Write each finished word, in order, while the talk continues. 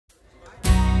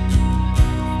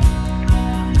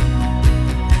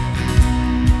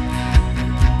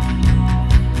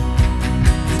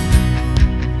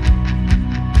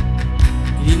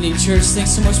Church,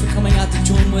 thanks so much for coming out to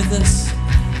join with us.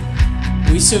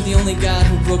 We serve the only God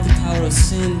who broke the power of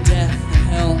sin, death, and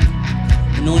hell.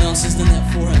 And no one else has done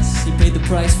that for us. He paid the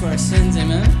price for our sins,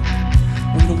 amen?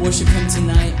 We're going to worship Him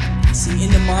tonight. Sing,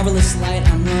 in the marvelous light,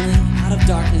 I'm running out of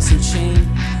darkness and shame.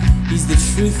 He's the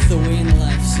truth, the way, and the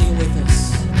life. Sing it with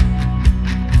us.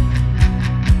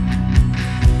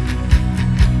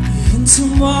 Into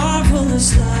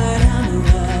marvelous light, I'm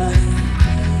running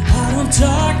out of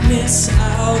darkness,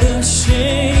 out of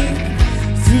shame.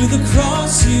 Through the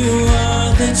cross, you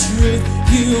are the truth,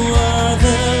 you are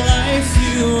the life,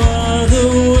 you are the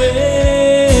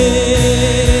way.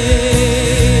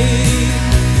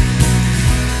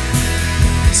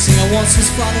 Sing, I once was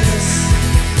fatherless,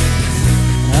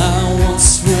 I once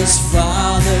was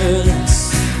fatherless,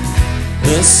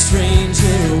 a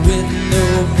stranger with no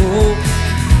hope.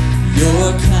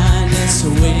 Your kindness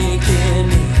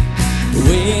awakened me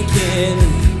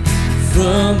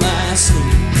from my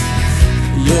sleep.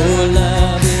 Your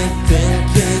love, it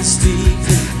beckons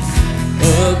deeply,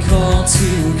 a call to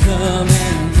come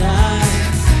and die.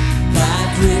 By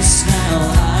grace now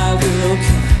I will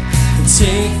come and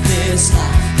take this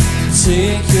life,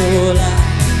 take your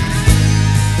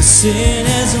life. The sin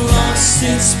has lost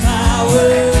its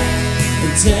power,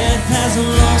 and death has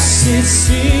lost its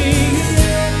sting.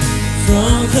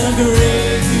 From the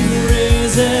grave you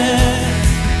risen,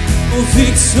 oh,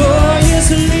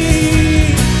 victoriously.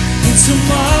 Into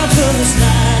marvelous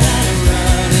light I'm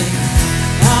running,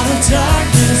 out of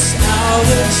darkness, out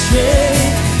of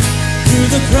shame. Through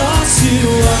the cross you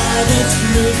are the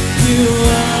truth, you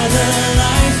are the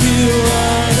life, you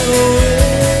are the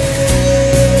way.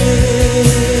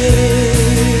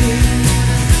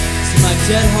 So my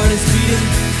dead heart is beating,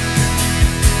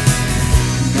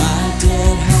 my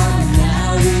dead heart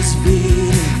now is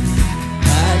beating,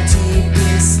 my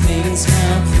deepest things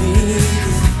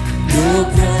completed. Your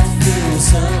breath fills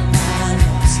up my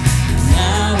lungs.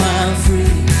 Now I'm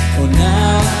free, oh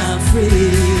now I'm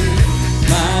free.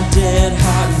 My dead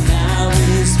heart now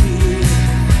is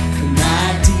beating, my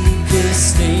deepest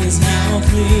stains now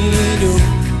clean.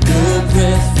 Your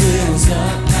breath fills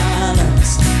up my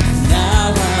lungs.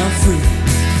 Now I'm free,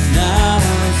 now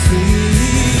I'm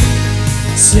free.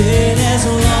 Sin has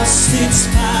lost its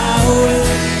power,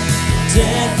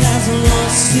 death has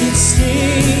lost its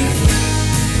sting.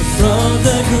 From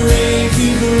the grave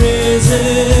you've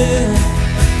risen,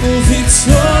 oh,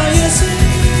 victoriously.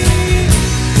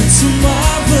 Into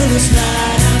marvelous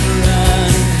light I'm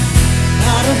running,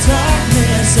 out of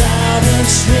darkness, out of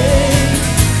shame.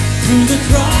 Through the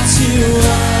cross you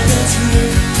are the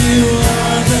truth, you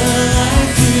are the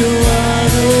life, you are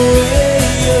the way.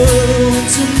 Oh,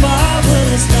 into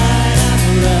marvelous light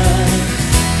I'm running,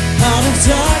 out of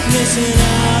darkness and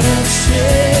out of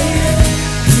shame.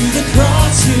 Through the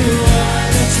cross you are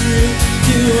the truth,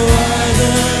 you are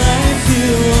the life,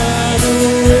 you are the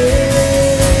way.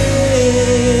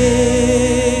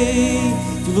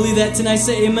 If you believe that tonight,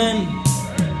 say amen.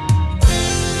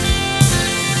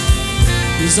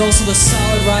 He's also the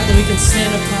solid rock that we can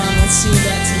stand upon. Let's sing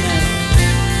that tonight.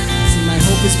 See, my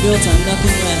hope is built on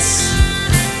nothing less.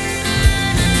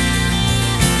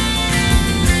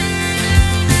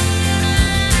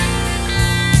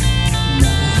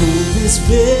 Hope is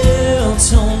built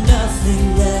on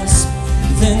nothing less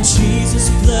than Jesus'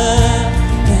 blood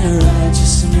and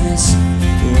righteousness.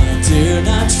 Oh, I dare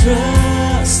not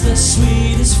trust the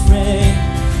sweetest frame,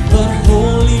 but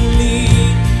wholly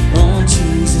lean on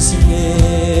Jesus'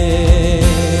 name.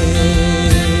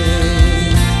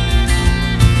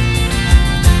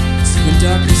 So when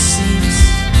darkness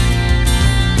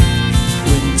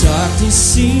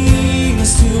seems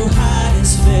to hide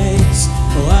His face,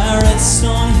 oh, I rest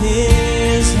on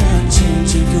His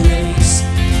unchanging grace.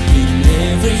 In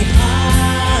every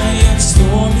high and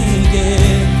stormy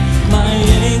gale, my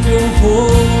anchor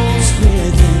holds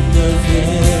within the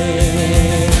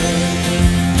veil.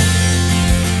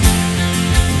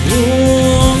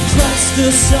 Oh, Christ the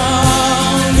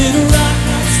solid rock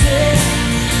I stand,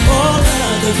 all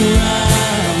other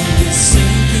ground is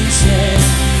sinking sand,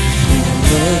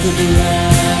 all other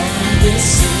ground is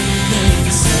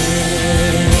sinking sand.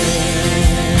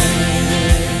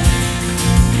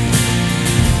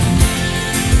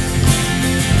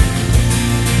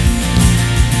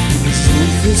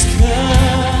 His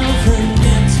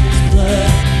covenant, His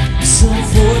blood, so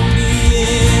for me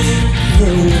in the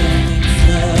running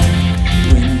flood.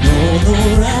 When all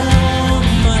around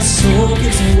my soul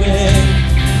gives way,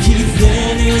 He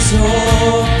then is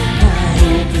all my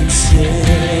hope and stay.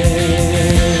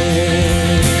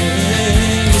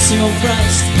 Sing on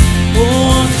Christ,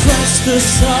 the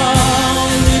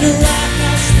solid rock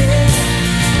I stand.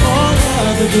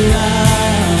 of the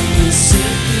ground is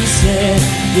sinking sand.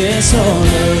 Yes, all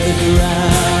of the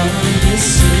ground is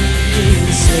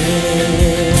sinking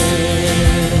sand.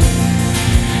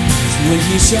 So when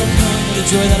he shall come, what a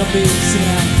joy that'll be. Sing it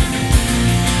out.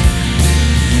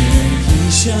 When he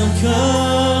shall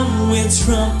come with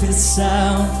trumpet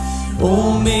sound,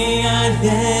 oh, may I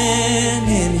then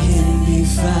in him be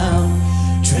found,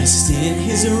 dressed in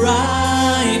his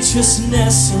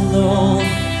righteousness alone,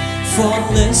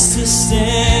 faultless to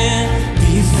stand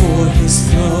before his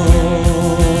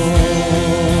throne.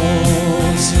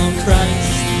 Sing on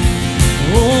Christ,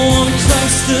 on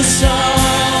Christ the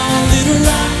solid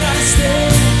rock I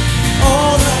stand,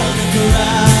 all of the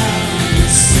ground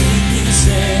is sinking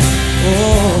sand,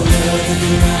 all of the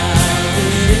ground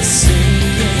is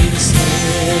sinking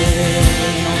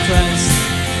sand. On Christ,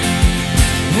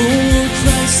 on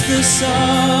Christ the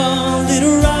solid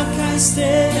rock I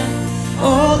stand,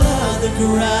 all of the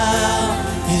ground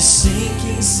is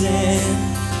sinking sand,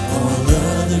 all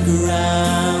of the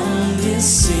ground is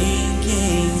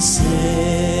sinking sand.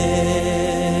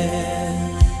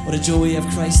 What a joy we have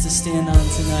Christ to stand on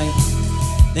tonight.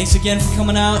 Thanks again for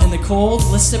coming out in the cold.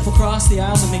 Let's step across the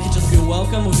aisles and make each other feel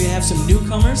welcome. We have some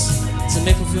newcomers, so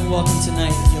make them feel welcome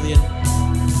tonight, Gilead.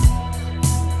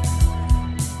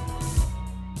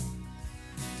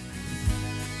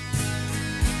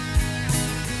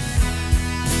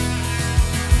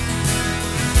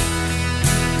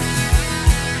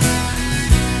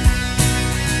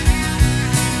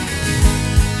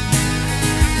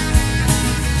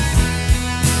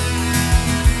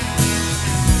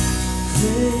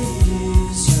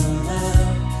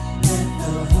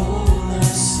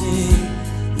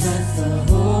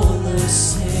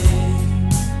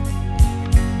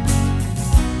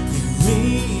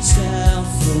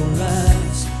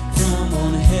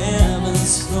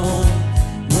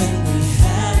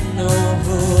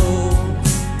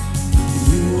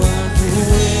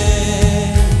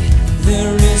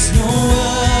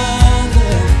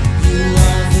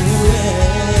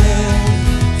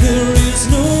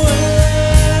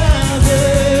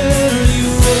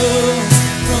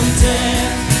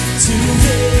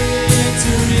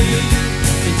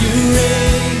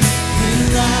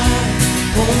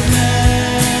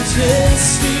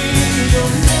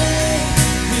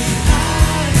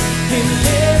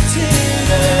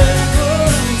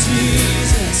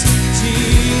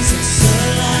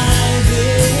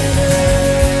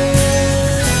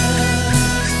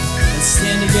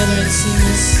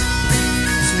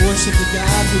 Worship the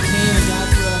God who came and died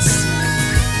for us.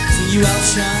 So you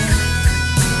outshine.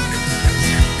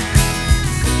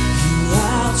 You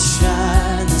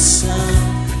outshine the sun,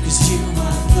 'cause you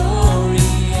are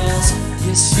glorious.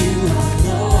 Yes, you are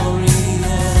glorious.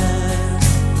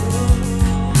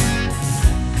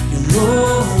 You're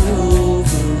Lord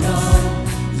over all.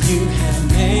 You have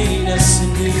made us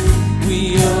anew. We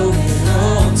owe it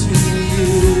all to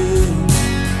you.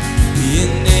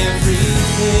 In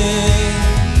everything,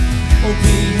 oh,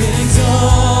 be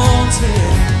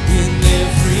exalted in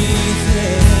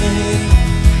everything.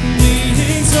 Be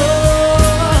exalted.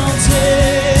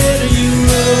 You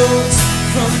rose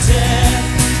from death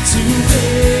to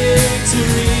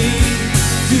victory.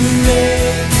 You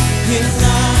reign in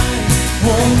life,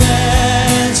 oh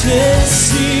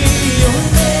majesty. Your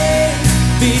name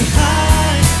be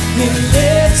high and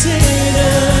lifted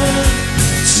up.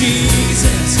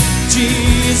 Jesus,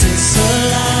 Jesus,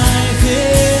 alive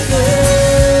in us.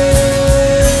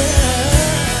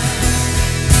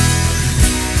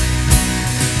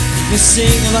 Let's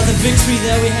sing about the victory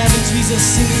that we have in Jesus.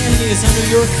 Sing, the enemy is under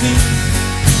your feet.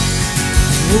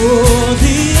 Oh,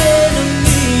 the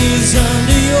enemy is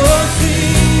under your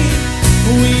feet.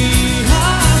 We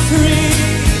are free.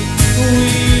 We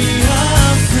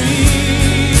are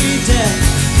free. Death,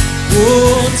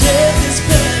 oh, death has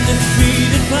been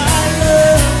defeated by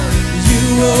love. You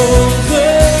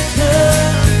overcome,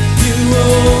 you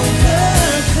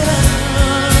overcome.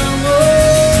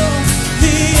 Oh,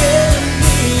 the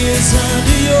enemy is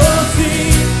under your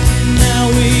feet. Now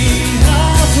we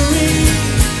are free,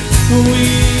 we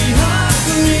are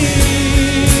free.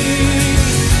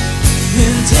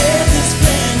 And death has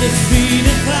been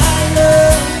defeated by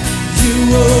love. You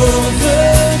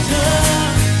overcome,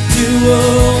 you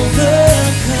overcome.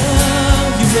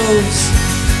 You rose.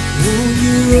 Oh,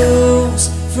 you rose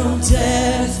from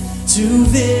death to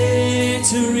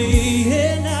victory,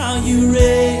 and now you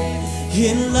reign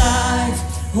in life,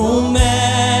 oh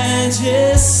majesty.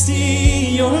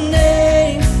 Your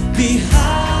name be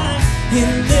high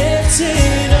and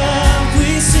lifted up. We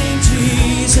sing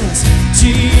Jesus,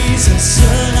 Jesus,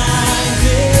 alive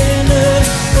in us.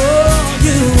 Oh,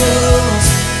 you rose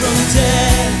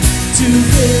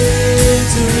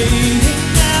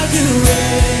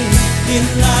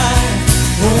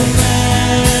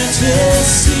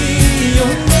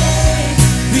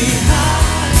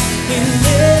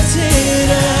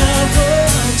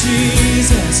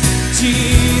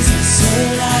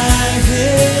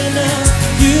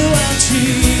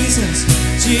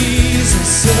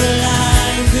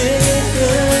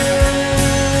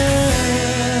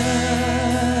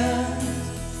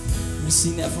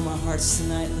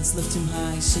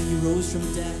sing you rose from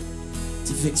death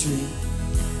to victory.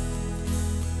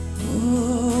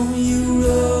 Oh, you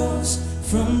rose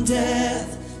from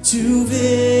death to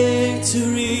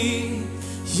victory.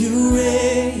 You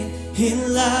reign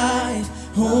in light,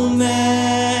 oh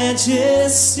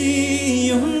majesty.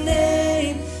 Your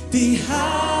name be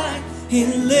high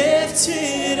and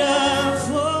lifted up.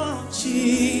 Oh,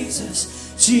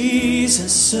 Jesus,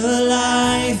 Jesus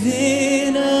alive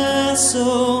in us.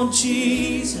 Oh,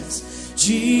 Jesus,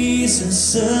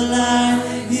 Jesus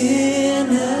alive in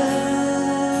us.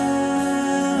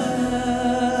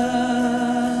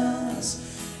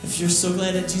 If you're so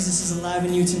glad that Jesus is alive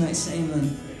in you tonight, say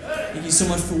amen. Thank you so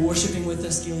much for worshiping with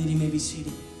us. Gilead, you may be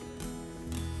seated.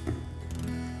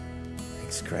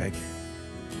 Thanks, Craig.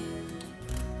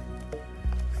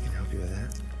 I can help you with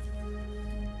that.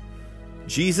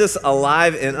 Jesus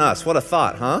alive in us. What a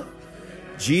thought, huh?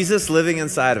 Jesus living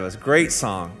inside of us. Great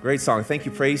song. Great song. Thank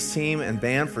you, praise team and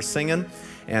band, for singing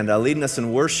and leading us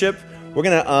in worship. We're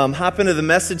going to hop into the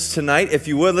message tonight. If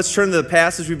you would, let's turn to the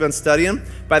passage we've been studying.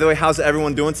 By the way, how's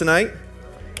everyone doing tonight?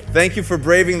 Thank you for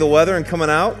braving the weather and coming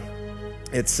out.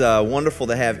 It's wonderful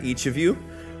to have each of you.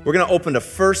 We're going to open to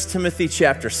 1 Timothy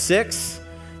chapter 6.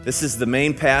 This is the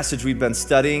main passage we've been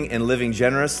studying in Living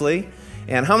Generously.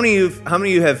 And how many of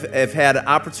you have had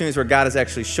opportunities where God has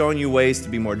actually shown you ways to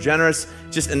be more generous,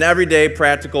 just in everyday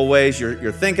practical ways?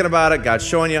 You're thinking about it, God's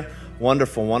showing you.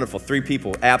 Wonderful, wonderful. 3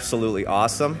 people, absolutely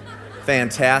awesome.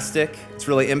 Fantastic. It's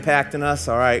really impacting us.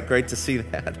 All right, great to see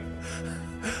that.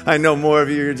 I know more of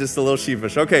you are just a little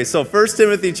sheepish. Okay, so 1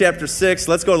 Timothy chapter 6,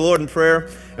 let's go to the Lord in prayer,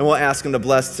 and we'll ask him to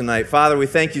bless tonight. Father, we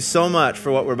thank you so much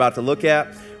for what we're about to look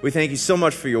at. We thank you so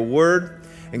much for your word,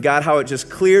 and God, how it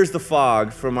just clears the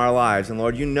fog from our lives. And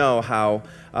Lord, you know how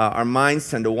our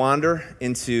minds tend to wander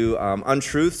into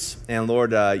untruths, and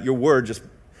Lord, your word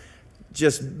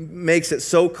just makes it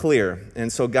so clear.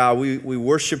 And so, God, we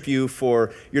worship you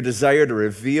for your desire to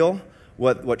reveal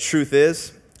what truth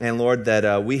is, and Lord,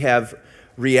 that we have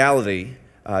reality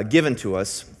given to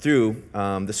us through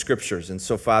the scriptures. And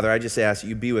so, Father, I just ask that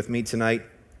you be with me tonight.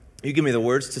 You give me the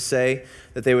words to say,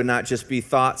 that they would not just be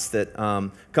thoughts that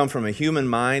come from a human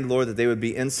mind, Lord, that they would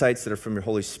be insights that are from your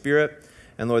Holy Spirit.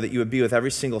 And Lord, that you would be with every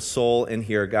single soul in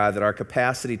here, God, that our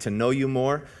capacity to know you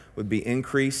more would be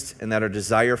increased, and that our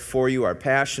desire for you, our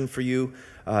passion for you,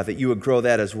 that you would grow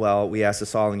that as well. We ask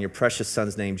this all in your precious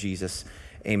Son's name, Jesus.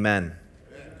 Amen.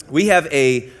 We have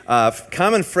a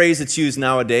common phrase that's used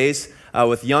nowadays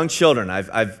with young children.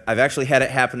 I've actually had it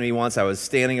happen to me once. I was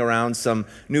standing around some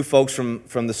new folks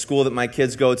from the school that my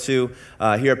kids go to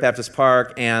here at Baptist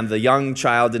Park, and the young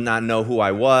child did not know who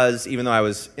I was, even though I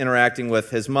was interacting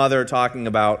with his mother, talking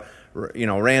about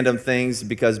random things,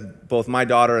 because both my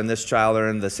daughter and this child are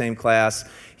in the same class.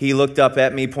 He looked up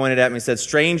at me, pointed at me, and said,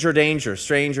 "Stranger danger,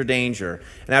 stranger danger."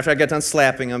 And after I got done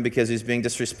slapping him because he was being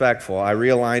disrespectful, I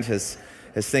realigned his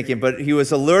thinking, but he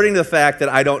was alerting to the fact that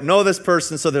I don't know this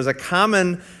person. So there's a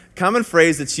common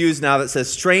phrase that's used now that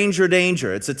says stranger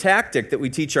danger. It's a tactic that we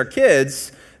teach our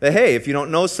kids that, hey, if you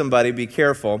don't know somebody, be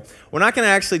careful. We're not going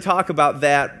to actually talk about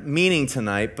that meaning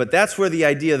tonight, but that's where the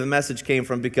idea of the message came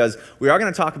from, because we are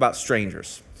going to talk about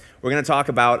strangers. We're going to talk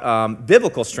about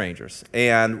biblical strangers,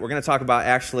 and we're going to talk about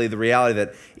actually the reality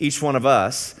that each one of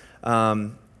us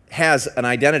has an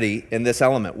identity in this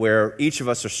element where each of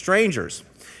us are strangers.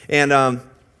 And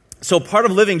so part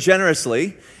of living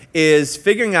generously is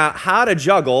figuring out how to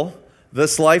juggle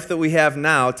this life that we have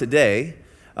now today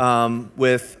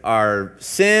with our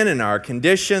sin and our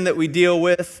condition that we deal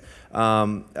with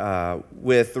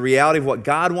the reality of what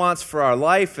God wants for our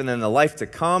life and then the life to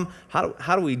come.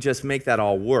 How do we just make that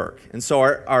all work? And so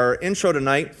our intro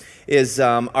tonight is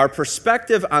our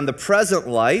perspective on the present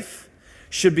life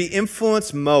should be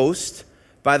influenced most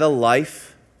by the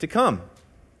life to come.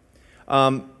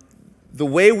 The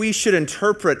way we should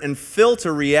interpret and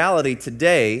filter reality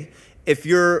today, if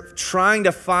you're trying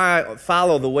to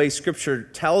follow the way Scripture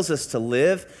tells us to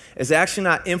live, is actually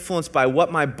not influenced by what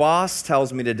my boss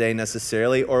tells me today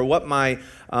necessarily, or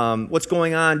what's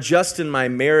going on just in my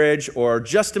marriage or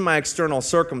just in my external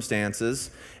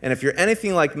circumstances. And if you're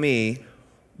anything like me,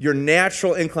 your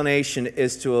natural inclination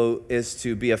is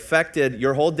to be affected.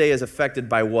 Your whole day is affected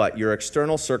by what? Your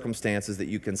external circumstances that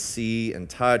you can see and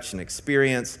touch and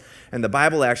experience. And the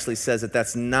Bible actually says that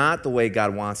that's not the way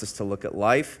God wants us to look at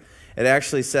life. It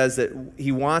actually says that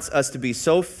he wants us to be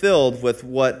so filled with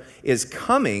what is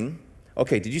coming.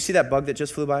 Okay, did you see that bug that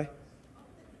just flew by?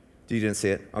 You didn't see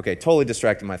it? Okay, totally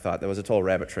distracted my thought. That was a total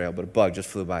rabbit trail, but a bug just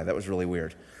flew by. That was really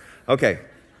weird. Okay,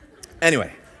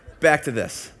 anyway, back to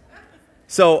this.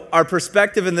 So our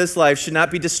perspective in this life should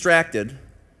not be distracted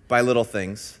by little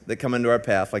things that come into our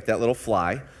path, like that little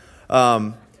fly.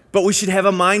 But we should have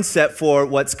a mindset for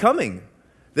what's coming,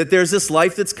 that there's this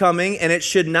life that's coming, and it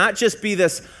should not just be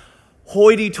this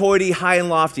hoity-toity, high and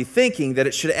lofty thinking, that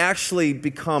it should actually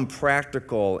become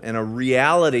practical and a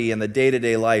reality in the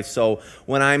day-to-day life. So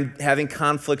when I'm having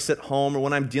conflicts at home, or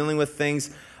when I'm dealing with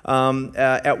things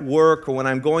at work, or when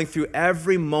I'm going through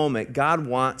every moment, God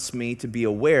wants me to be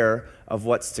aware of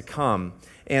what's to come.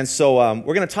 And so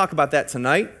we're going to talk about that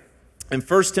tonight in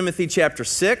 1 Timothy chapter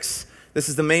 6. This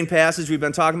is the main passage we've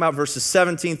been talking about, verses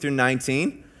 17 through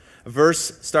 19. A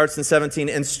verse starts in 17.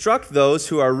 Instruct those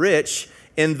who are rich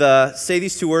in the, say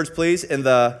these two words please, in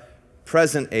the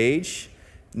present age,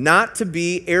 not to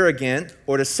be arrogant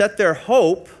or to set their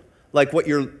hope, like what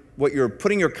you're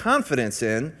putting your confidence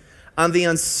in, on the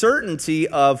uncertainty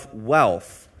of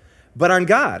wealth, but on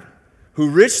God, who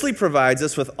richly provides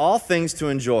us with all things to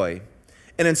enjoy.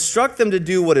 And instruct them to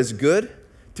do what is good,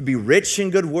 to be rich in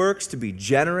good works, to be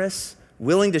generous,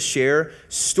 willing to share,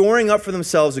 storing up for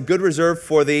themselves a good reserve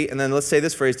for the, and then let's say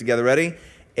this phrase together, ready?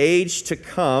 Age to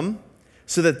come,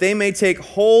 so that they may take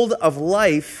hold of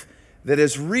life that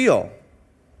is real.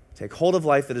 Take hold of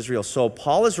life that is real. So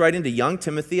Paul is writing to young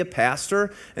Timothy, a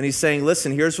pastor, and he's saying,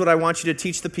 listen, here's what I want you to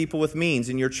teach the people with means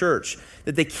in your church,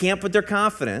 that they can't put their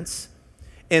confidence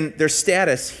in their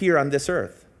status here on this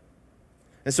earth.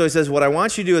 And so he says, what I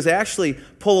want you to do is actually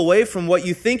pull away from what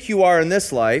you think you are in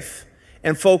this life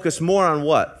and focus more on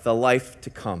what? The life to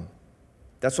come.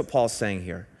 That's what Paul's saying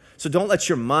here. So don't let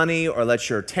your money or let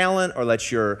your talent or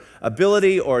let your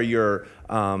ability or your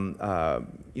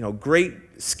great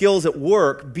skills at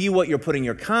work be what you're putting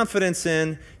your confidence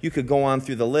in. You could go on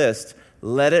through the list.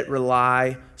 Let it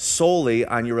rely solely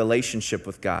on your relationship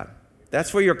with God.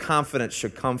 That's where your confidence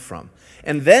should come from.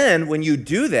 And then when you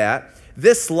do that,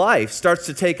 this life starts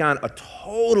to take on a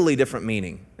totally different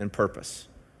meaning and purpose.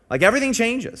 Like everything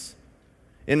changes.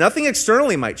 And nothing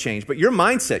externally might change, but your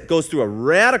mindset goes through a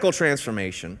radical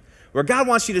transformation where God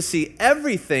wants you to see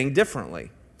everything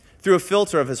differently through a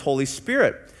filter of His Holy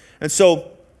Spirit. And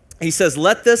so he says,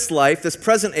 let this life, this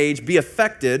present age, be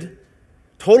affected,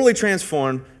 totally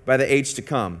transformed by the age to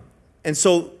come. And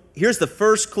so here's the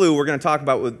first clue we're going to talk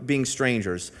about with being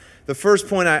strangers. The first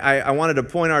point I wanted to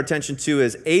point our attention to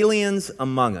is aliens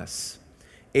among us.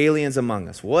 Aliens among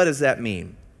us. What does that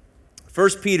mean? 1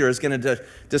 Peter is going to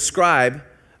describe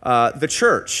the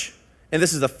church. And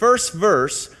this is the first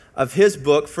verse of his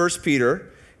book, 1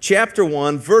 Peter, chapter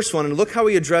 1, verse 1. And look how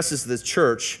he addresses the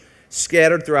church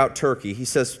scattered throughout Turkey. He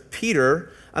says,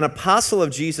 Peter, an apostle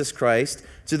of Jesus Christ,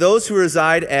 to those who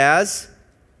reside as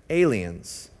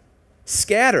aliens,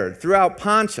 scattered throughout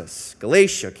Pontus,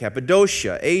 Galatia,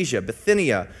 Cappadocia, Asia,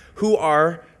 Bithynia, who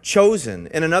are chosen.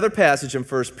 In another passage in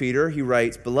 1 Peter, he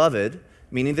writes, Beloved,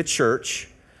 meaning the church,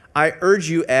 I urge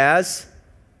you as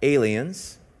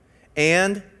aliens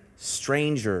and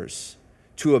strangers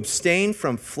to abstain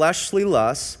from fleshly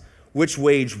lusts which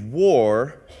wage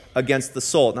war against the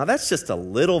soul. Now that's just a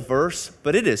little verse,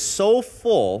 but it is so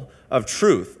full of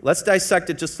truth. Let's dissect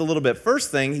it just a little bit. First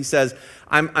thing, he says,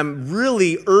 I'm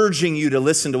really urging you to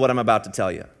listen to what I'm about to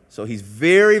tell you. So he's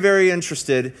very, very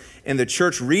interested in the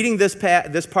church reading this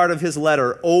part of his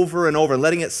letter over and over,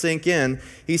 letting it sink in.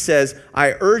 He says,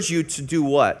 I urge you to do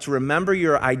what? To remember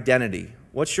your identity.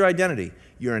 What's your identity?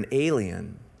 You're an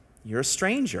alien. You're a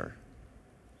stranger.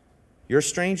 You're a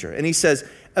stranger. And he says,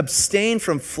 abstain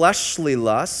from fleshly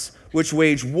lusts, which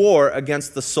wage war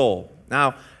against the soul.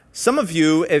 Now, some of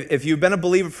you, if you've been a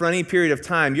believer for any period of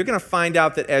time, you're going to find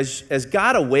out that as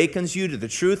God awakens you to the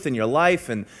truth in your life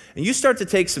and you start to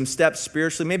take some steps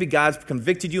spiritually, maybe God's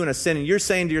convicted you in a sin and you're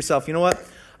saying to yourself, you know what?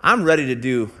 I'm ready to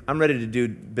do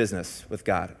business with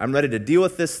God. I'm ready to deal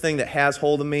with this thing that has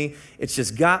hold of me. It's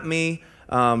just got me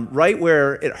right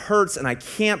where it hurts and I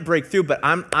can't break through, but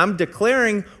I'm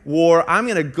declaring war. I'm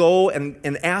going to go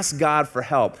and ask God for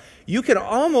help. You can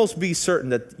almost be certain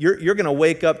that you're going to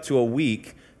wake up to a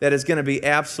week that is going to be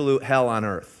absolute hell on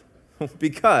earth.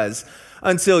 Because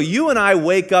until you and I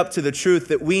wake up to the truth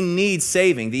that we need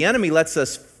saving, the enemy lets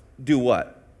us do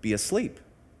what? Be asleep.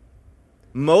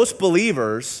 Most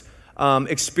believers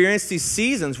experience these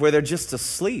seasons where they're just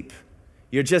asleep.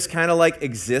 You're just kind of like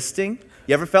existing.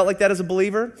 You ever felt like that as a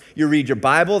believer? You read your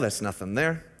Bible, there's nothing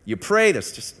there. You pray,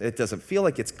 it doesn't feel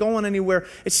like it's going anywhere.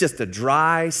 It's just a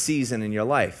dry season in your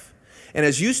life. And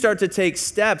as you start to take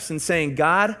steps in saying,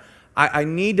 God, I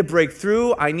need to break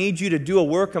through. I need you to do a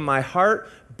work in my heart.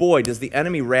 Boy, does the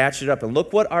enemy ratchet up. And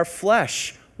look what our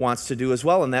flesh wants to do as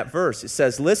well in that verse. It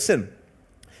says, listen,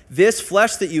 this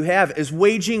flesh that you have is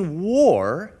waging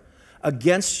war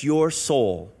against your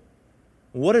soul.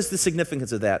 What is the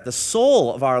significance of that? The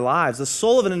soul of our lives, the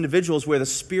soul of an individual is where the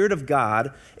Spirit of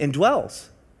God indwells.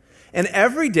 And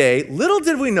every day, little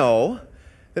did we know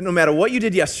that no matter what you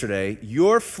did yesterday,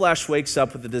 your flesh wakes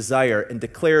up with a desire and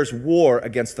declares war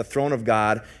against the throne of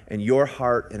God in your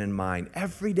heart and in mine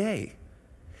every day.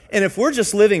 And if we're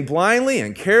just living blindly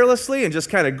and carelessly and just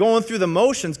kind of going through the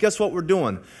motions, guess what we're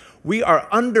doing? We are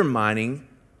undermining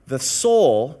the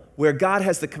soul where God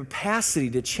has the capacity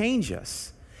to change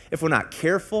us. If we're not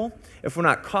careful, if we're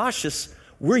not cautious,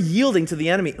 we're yielding to the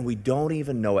enemy and we don't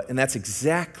even know it. And that's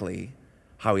exactly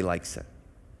how he likes it.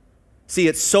 See,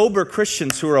 it's sober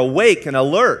Christians who are awake and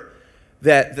alert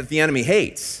that the enemy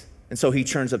hates. And so he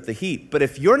turns up the heat. But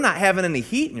if you're not having any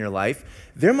heat in your life,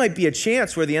 there might be a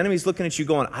chance where the enemy's looking at you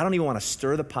going, I don't even want to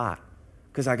stir the pot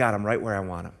because I got him right where I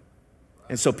want him.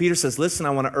 And so Peter says, listen, I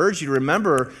want to urge you to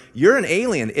remember you're an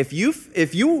alien. If you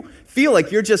feel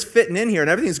like you're just fitting in here and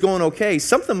everything's going okay,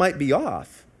 something might be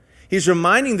off. He's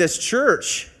reminding this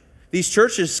church, these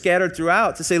churches scattered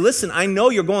throughout, to say, listen, I know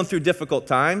you're going through difficult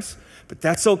times, but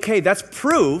that's okay. That's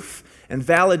proof and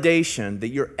validation that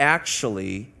you're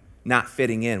actually not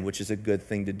fitting in, which is a good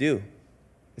thing to do.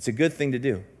 It's a good thing to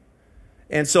do.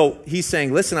 And so he's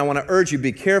saying, listen, I want to urge you,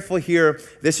 be careful here.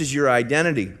 This is your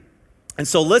identity. And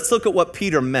so let's look at what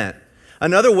Peter meant.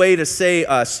 Another way to say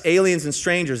aliens and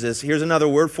strangers is, here's another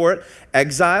word for it,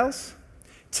 exiles,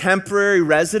 temporary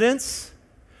residents,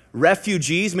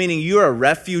 refugees, meaning you're a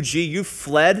refugee, you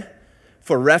fled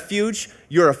for refuge,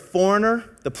 you're a foreigner,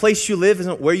 the place you live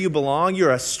isn't where you belong,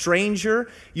 you're a stranger,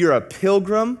 you're a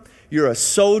pilgrim, you're a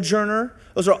sojourner.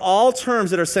 Those are all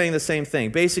terms that are saying the same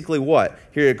thing. Basically what?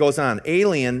 Here it goes on.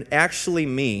 Alien actually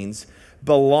means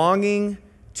belonging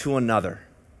to another.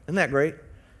 Isn't that great?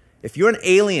 If you're an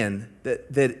alien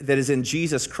that is in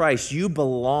Jesus Christ, you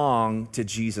belong to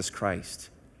Jesus Christ.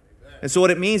 And so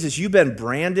what it means is you've been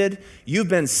branded, you've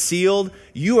been sealed,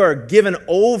 you are given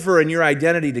over in your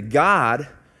identity to God,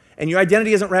 and your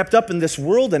identity isn't wrapped up in this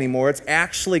world anymore. It's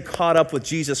actually caught up with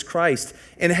Jesus Christ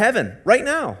in heaven right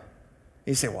now. And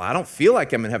you say, well, I don't feel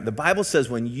like I'm in heaven. The Bible says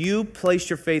when you placed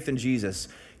your faith in Jesus,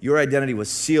 your identity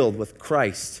was sealed with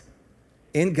Christ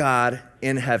in God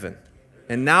in heaven.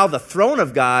 And now the throne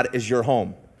of God is your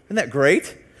home. Isn't that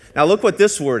great? Now look what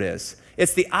this word is.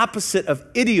 It's the opposite of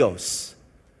idios.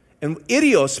 And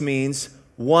idios means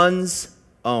one's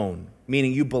own,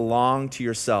 meaning you belong to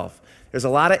yourself. There's a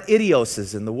lot of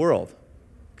idioses in the world,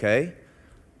 okay?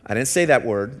 I didn't say that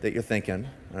word that you're thinking,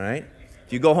 all right?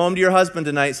 If you go home to your husband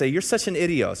tonight and say, you're such an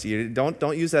idios, you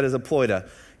don't use that as a ploy to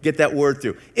get that word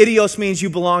through. Idios means you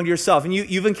belong to yourself. And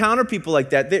you've encountered people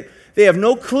like that. They have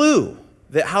no clue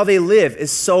that how they live is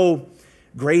so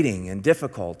grating and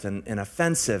difficult and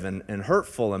offensive and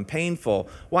hurtful and painful.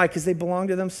 Why? Because they belong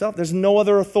to themselves. There's no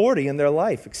other authority in their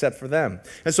life except for them.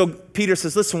 And so Peter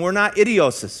says, listen, we're not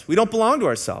idioses. We don't belong to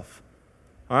ourselves.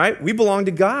 All right? We belong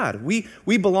to God. We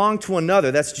belong to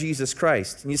another. That's Jesus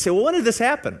Christ. And you say, well, when did this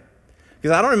happen?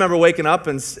 Because I don't remember waking up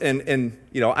and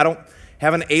I don't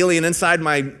have an alien inside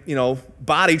my,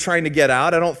 body trying to get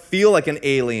out. I don't feel like an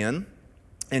alien.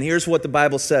 And here's what the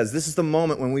Bible says. This is the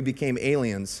moment when we became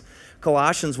aliens.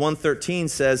 Colossians 1:13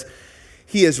 says,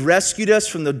 he has rescued us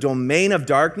from the domain of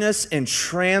darkness and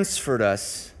transferred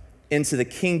us into the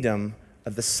kingdom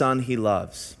of the Son he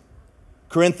loves.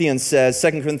 2 Corinthians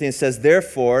says,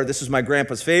 therefore, this is my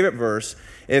grandpa's favorite verse,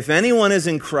 if anyone is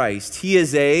in Christ, he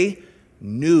is a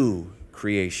new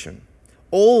creation.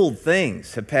 Old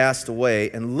things have passed away,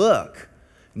 and look,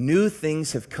 new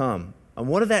things have come. And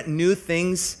one of that new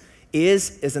things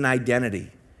is an identity.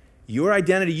 Your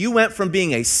identity, you went from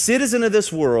being a citizen of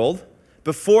this world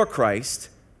before Christ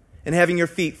and having your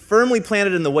feet firmly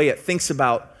planted in the way it thinks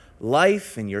about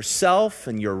life and yourself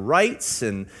and your rights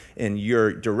and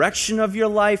your direction of your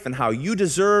life and how you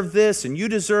deserve this and you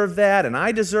deserve that and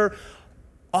I deserve.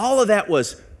 All of that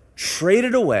was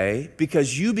traded away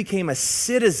because you became a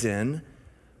citizen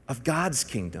of God's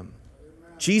kingdom.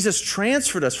 Jesus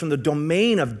transferred us from the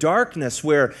domain of darkness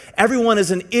where everyone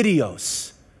is an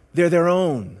idios. They're their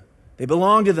own. They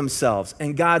belong to themselves.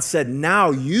 And God said,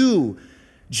 now you,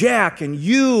 Jack, and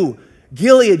you,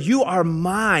 Gilead, you are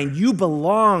mine. You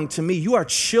belong to me. You are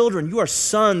children. You are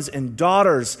sons and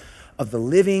daughters of the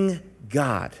living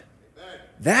God.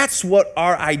 That's what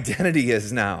our identity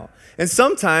is now. And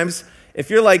sometimes, if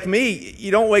you're like me,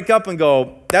 you don't wake up and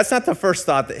go, that's not the first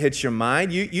thought that hits your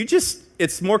mind.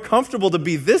 It's more comfortable to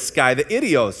be this guy, the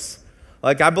idios.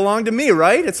 Like, I belong to me,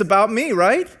 right? It's about me,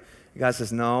 right? God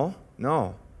says, no.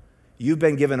 You've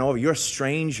been given over. You're a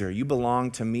stranger. You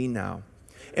belong to me now.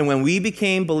 And when we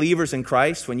became believers in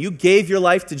Christ, when you gave your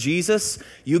life to Jesus,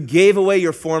 you gave away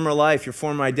your former life, your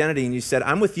former identity, and you said,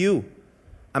 I'm with you.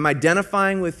 I'm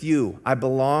identifying with you. I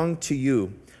belong to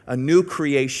you, a new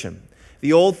creation.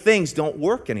 The old things don't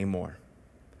work anymore.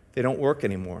 They don't work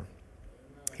anymore.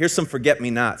 Here's some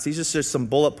forget-me-nots. These are just some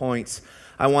bullet points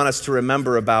I want us to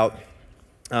remember about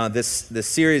this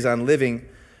series on living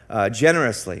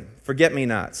generously.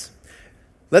 Forget-me-nots.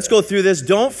 Let's go through this.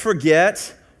 Don't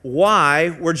forget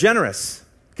why we're generous.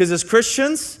 Because as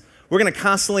Christians, we're going to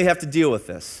constantly have to deal with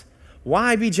this.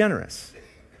 Why be generous?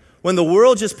 When the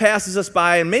world just passes us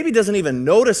by and maybe doesn't even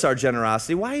notice our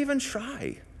generosity, why even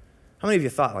try? How many of you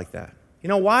thought like that? You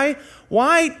know, why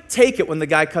take it when the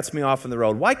guy cuts me off on the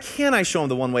road? Why can't I show him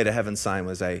the one way to heaven sign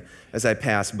as I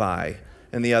pass by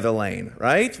in the other lane,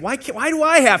 right? Why do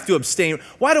I have to abstain?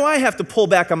 Why do I have to pull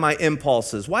back on my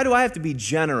impulses? Why do I have to be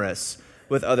generous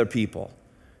with other people?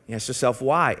 You ask yourself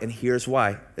why, and here's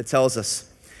why. It tells us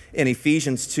in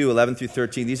Ephesians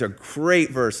 2:11-13, these are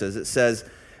great verses. It says,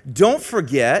 don't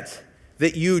forget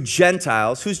that you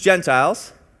Gentiles, who's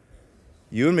Gentiles?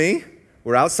 You and me.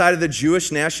 We're outside of the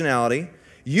Jewish nationality,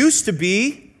 used to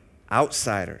be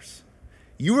outsiders.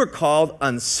 You were called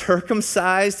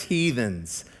uncircumcised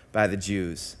heathens by the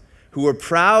Jews, who were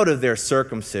proud of their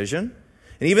circumcision.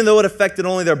 And even though it affected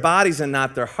only their bodies and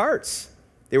not their hearts,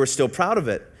 they were still proud of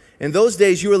it. In those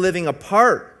days, you were living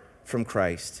apart from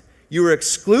Christ. You were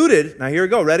excluded, now here we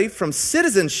go, ready? From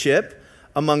citizenship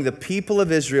among the people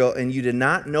of Israel, and you did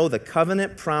not know the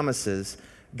covenant promises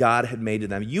God had made to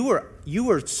them. You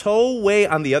were so way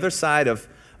on the other side of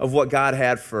what God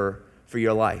had for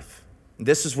your life.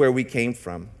 This is where we came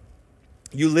from.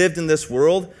 You lived in this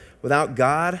world without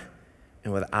God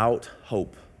and without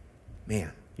hope.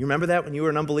 Man, you remember that when you were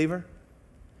an unbeliever?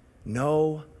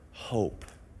 No hope.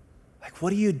 Like, what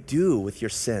do you do with your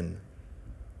sin?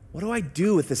 What do I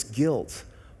do with this guilt?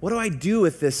 What do I do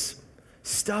with this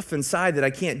stuff inside that I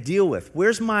can't deal with?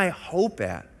 Where's my hope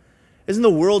at? Isn't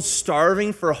the world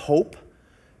starving for hope?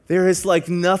 There is like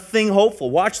nothing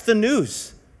hopeful. Watch the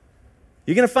news.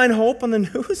 You're going to find hope on the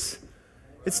news?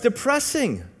 It's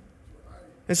depressing.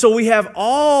 And so we have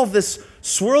all this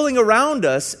swirling around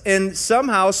us, and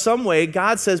somehow, some way,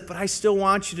 God says, but I still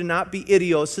want you to not be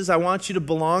idioses. I want you to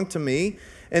belong to me.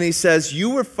 And he says,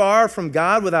 you were far from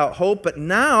God without hope, but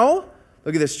now,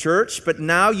 look at this church, but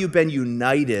now you've been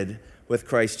united with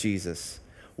Christ Jesus.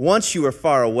 Once you were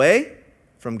far away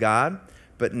from God,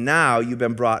 but now you've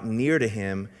been brought near to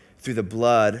him through the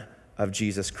blood of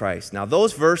Jesus Christ. Now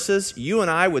those verses, you and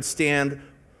I would stand,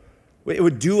 it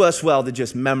would do us well to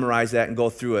just memorize that and go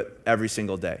through it every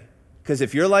single day. Because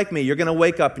if you're like me, you're going to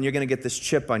wake up and you're going to get this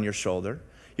chip on your shoulder.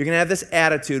 You're going to have this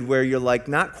attitude where you're like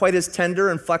not quite as tender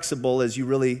and flexible as you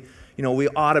really, we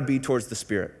ought to be towards the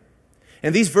Spirit.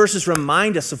 And these verses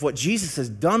remind us of what Jesus has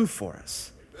done for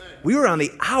us. We were on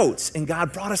the outs and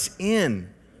God brought us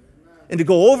in. And to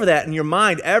go over that in your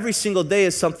mind every single day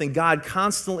is something God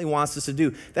constantly wants us to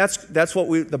do. That's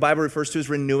what the Bible refers to as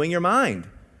renewing your mind,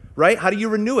 right? How do you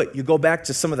renew it? You go back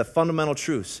to some of the fundamental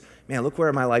truths. Man, look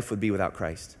where my life would be without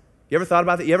Christ. You ever thought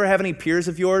about that? You ever have any peers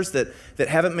of yours that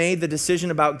haven't made the decision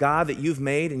about God that you've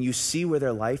made, and you see where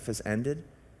their life has ended?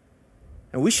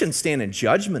 And we shouldn't stand in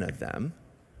judgment of them.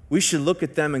 We should look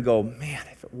at them and go, man,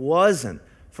 if it wasn't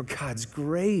for God's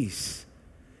grace,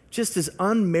 just as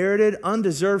unmerited,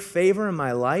 undeserved favor in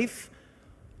my life,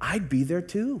 I'd be there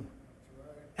too.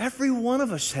 Every one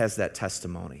of us has that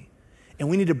testimony. And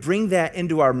we need to bring that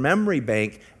into our memory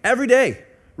bank every day.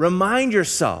 Remind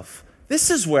yourself, this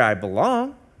is where I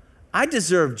belong. I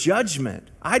deserve judgment.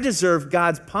 I deserve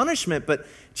God's punishment, but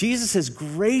Jesus has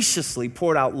graciously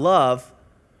poured out love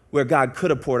where God could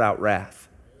have poured out wrath.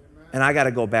 And I got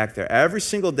to go back there every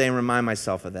single day and remind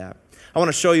myself of that. I want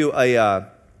to show you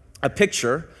a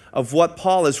picture of what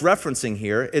Paul is referencing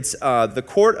here. It's the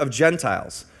court of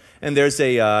Gentiles. And there's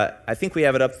I think we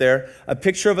have it up there, a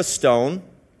picture of a stone,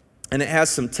 and it has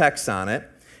some text on it.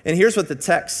 And here's what the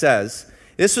text says.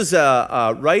 This was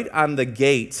right on the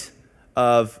gate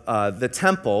of the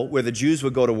temple where the Jews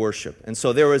would go to worship. And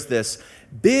so there was this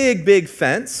big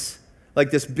fence,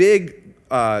 like this big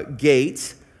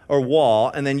gate or wall,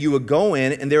 and then you would go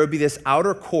in, and there would be this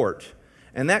outer court.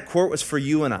 And that court was for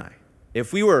you and I.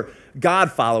 If we were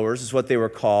God followers, is what they were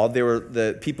called. They were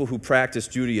the people who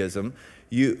practiced Judaism.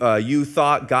 You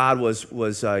thought God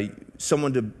was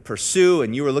someone to pursue,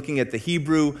 and you were looking at the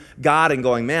Hebrew God and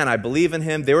going, man, I believe in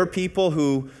him. There were people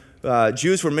who,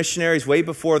 Jews were missionaries way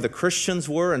before the Christians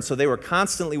were, and so they were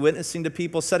constantly witnessing to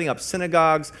people, setting up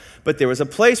synagogues. But there was a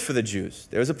place for the Jews.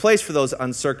 There was a place for those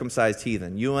uncircumcised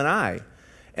heathen, you and I.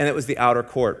 And it was the outer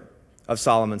court of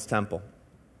Solomon's temple.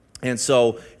 And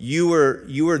so you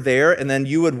were there, and then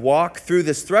you would walk through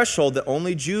this threshold that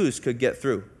only Jews could get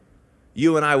through.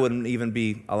 you and I wouldn't even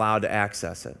be allowed to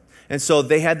access it. And so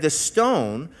they had this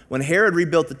stone. When Herod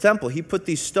rebuilt the temple, he put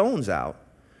these stones out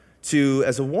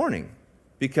as a warning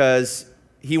because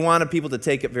he wanted people to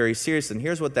take it very seriously. And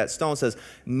here's what that stone says: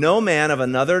 no man of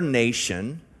another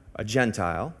nation, a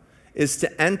Gentile, is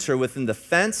to enter within the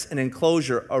fence and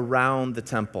enclosure around the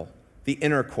temple, the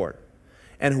inner court.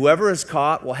 And whoever is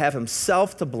caught will have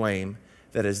himself to blame,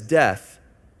 that his death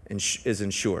is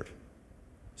ensured.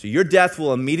 So your death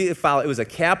will immediately follow. It was a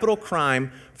capital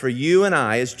crime for you and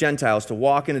I as Gentiles to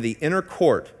walk into the inner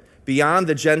court beyond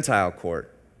the Gentile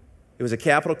court. It was a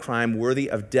capital crime worthy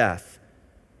of death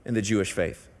in the Jewish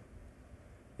faith.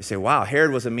 You say, wow,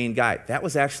 Herod was a mean guy. That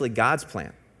was actually God's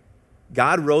plan.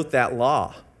 God wrote that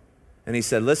law. And he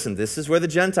said, listen, this is where the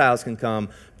Gentiles can come,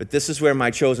 but this is where my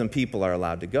chosen people are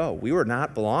allowed to go. We were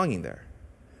not belonging there.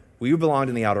 We belonged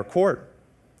in the outer court.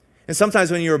 And sometimes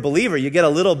when you're a believer, you get a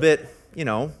little bit,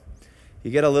 you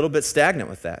get a little bit stagnant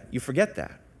with that. You forget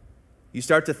that. You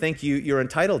start to think you're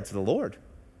entitled to the Lord.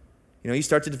 You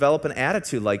start to develop an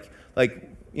attitude like,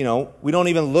 we don't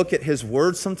even look at his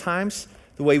word sometimes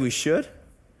the way we should.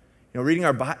 Reading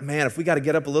our Bible, man, if we got to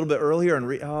get up a little bit earlier and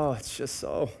read, it's just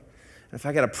so. And if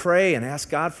I got to pray and ask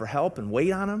God for help and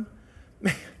wait on him,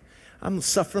 man, I'm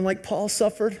suffering like Paul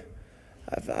suffered.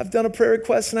 I've done a prayer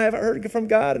request and I haven't heard from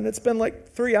God, and it's been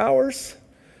like 3 hours,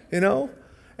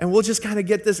 And we'll just kind of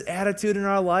get this attitude in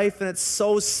our life, and it's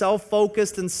so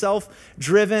self-focused and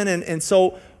self-driven. And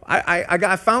so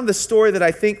I found this story that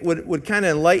I think would kind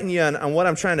of enlighten you on what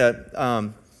I'm trying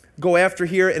to go after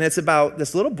here, and it's about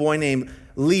this little boy named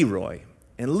Leroy.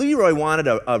 And Leroy wanted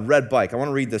a red bike. I want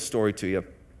to read this story to you.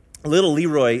 Little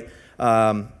Leroy,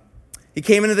 he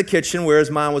came into the kitchen where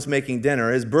his mom was making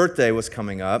dinner. His birthday was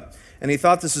coming up, and he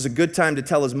thought this was a good time to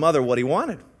tell his mother what he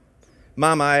wanted.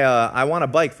 Mom, I want a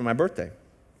bike for my birthday.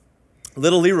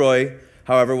 Little Leroy,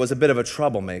 however, was a bit of a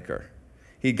troublemaker.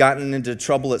 He'd gotten into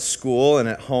trouble at school and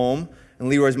at home, and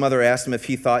Leroy's mother asked him if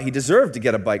he thought he deserved to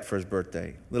get a bike for his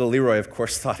birthday. Little Leroy, of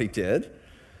course, thought he did.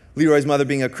 Leroy's mother,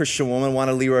 being a Christian woman,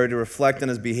 wanted Leroy to reflect on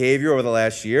his behavior over the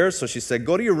last year, so she said,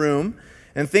 go to your room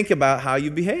and think about how you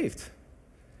behaved.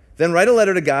 Then write a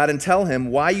letter to God and tell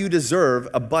him why you deserve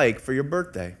a bike for your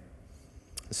birthday.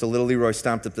 So little Leroy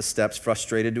stomped up the steps,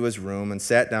 frustrated, to his room and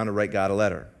sat down to write God a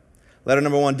letter. Letter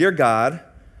number 1, Dear God,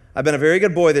 I've been a very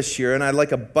good boy this year, and I'd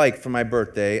like a bike for my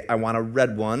birthday. I want a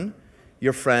red one.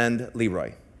 Your friend,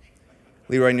 Leroy.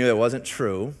 Leroy knew it wasn't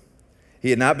true. He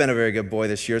had not been a very good boy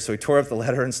this year, so he tore up the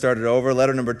letter and started over.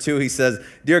 Letter number 2, he says,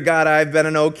 Dear God, I've been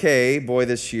an okay boy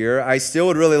this year. I still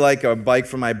would really like a bike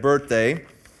for my birthday.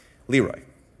 Leroy.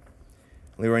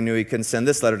 Leroy knew he couldn't send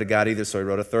this letter to God either, so he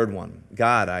wrote a third one.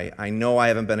 God, I know I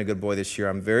haven't been a good boy this year.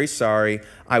 I'm very sorry.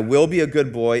 I will be a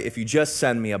good boy if you just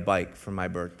send me a bike for my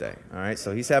birthday. All right,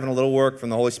 so he's having a little work from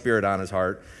the Holy Spirit on his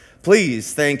heart.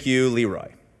 Please, thank you, Leroy.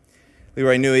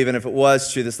 Leroy knew even if it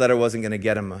was true, this letter wasn't going to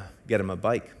get him a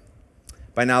bike.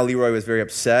 By now, Leroy was very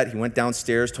upset. He went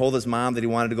downstairs, told his mom that he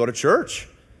wanted to go to church.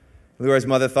 Leroy's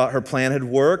mother thought her plan had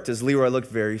worked as Leroy looked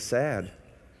very sad.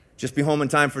 Just be home in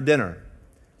time for dinner,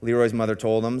 Leroy's mother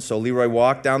told him. So Leroy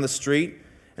walked down the street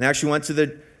and actually went to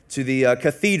the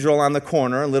cathedral on the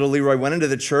corner. Little Leroy went into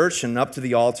the church and up to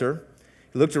the altar.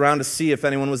 He looked around to see if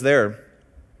anyone was there.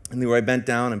 And Leroy bent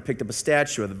down and picked up a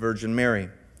statue of the Virgin Mary.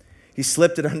 He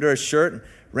slipped it under his shirt and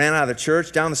ran out of the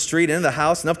church, down the street, into the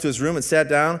house, and up to his room and sat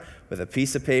down. With a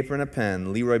piece of paper and a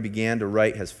pen, Leroy began to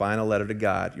write his final letter to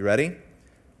God. You ready?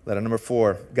 Letter number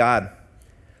 4. God,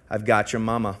 I've got your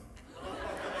mama.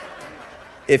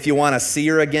 If you want to see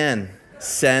her again,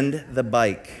 send the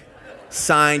bike.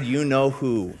 Signed, you know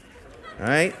who. All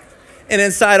right? And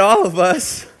inside all of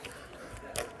us,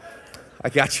 I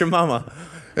got your mama.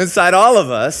 Inside all of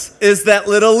us is that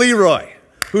little Leroy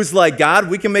who's like, God,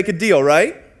 we can make a deal,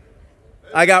 right?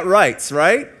 I got rights,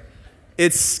 right?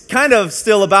 It's kind of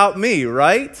still about me,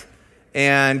 right?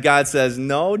 And God says,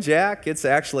 no, Jack, it's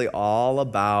actually all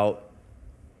about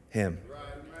him.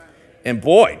 And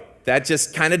boy, that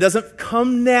just kind of doesn't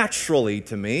come naturally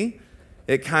to me.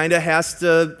 It kind of has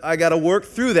to, I got to work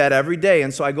through that every day.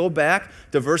 And so I go back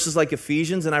to verses like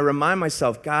Ephesians and I remind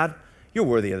myself, God, you're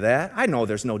worthy of that. I know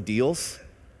there's no deals.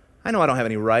 I know I don't have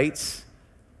any rights.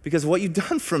 Because of what you've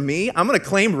done for me, I'm going to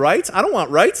claim rights. I don't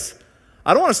want rights.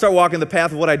 I don't want to start walking the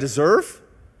path of what I deserve.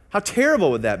 How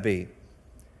terrible would that be?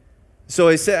 So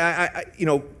he said,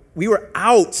 we were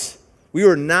out. We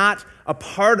were not a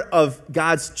part of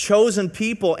God's chosen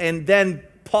people. And then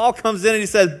Paul comes in and he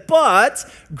says, but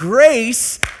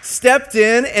grace stepped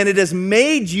in and it has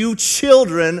made you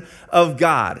children of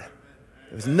God.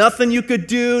 There's nothing you could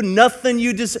do, nothing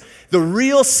you just. The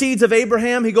real seeds of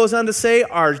Abraham, he goes on to say,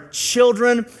 are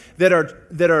children that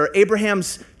are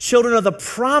Abraham's children of the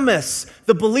promise,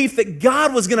 the belief that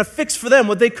God was going to fix for them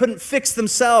what they couldn't fix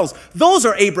themselves. Those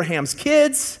are Abraham's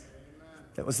kids.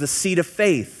 That was the seed of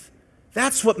faith.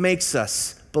 That's what makes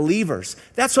us believers.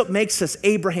 That's what makes us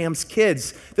Abraham's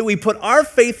kids, that we put our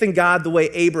faith in God the way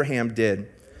Abraham did.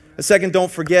 The second,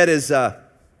 don't forget, is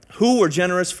who we're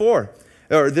generous for.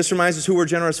 Or this reminds us who we're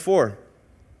generous for.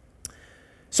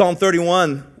 Psalm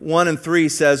 31, 1 and 3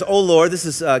 says, "O Lord," this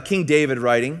is King David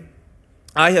writing,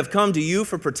 "I have come to you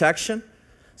for protection,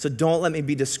 so don't let me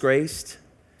be disgraced.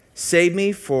 Save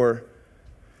me, for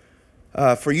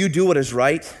you do what is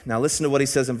right." Now listen to what he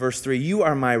says in verse 3. "You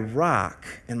are my rock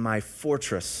and my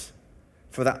fortress.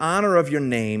 For the honor of your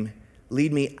name,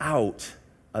 lead me out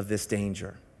of this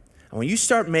danger." And when you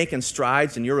start making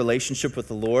strides in your relationship with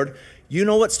the Lord, you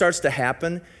know what starts to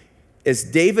happen? As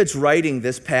David's writing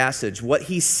this passage, what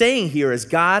he's saying here is,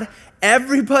 God,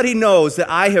 everybody knows that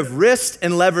I have risked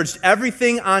and leveraged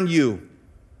everything on you.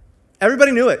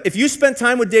 Everybody knew it. If you spent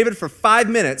time with David for 5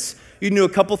 minutes, you knew a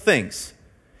couple things.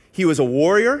 He was a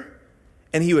warrior,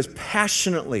 and he was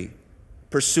passionately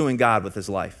pursuing God with his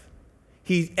life.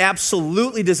 He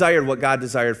absolutely desired what God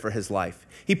desired for his life.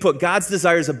 He put God's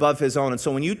desires above his own. And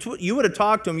so when you would have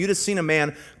talked to him, you'd have seen a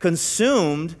man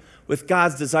consumed with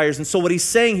God's desires. And so what he's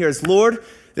saying here is, Lord,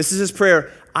 this is his prayer,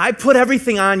 I put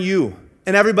everything on you,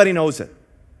 and everybody knows it.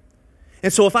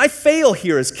 And so if I fail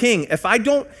here as king, if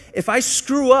I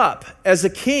screw up as a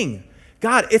king,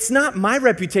 God, it's not my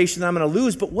reputation that I'm going to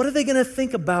lose, but what are they going to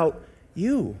think about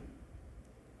you?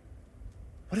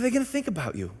 What are they going to think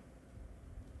about you?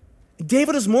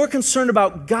 David is more concerned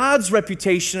about God's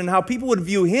reputation and how people would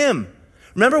view him.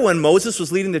 Remember when Moses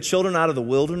was leading the children out of the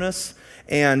wilderness,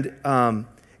 and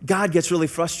God gets really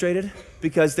frustrated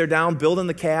because they're down building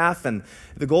the calf and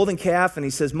the golden calf, and he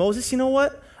says, Moses, you know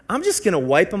what? I'm just going to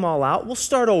wipe them all out. We'll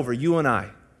start over, you and I.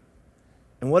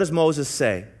 And what does Moses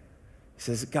say? He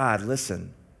says, God,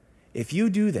 listen, if you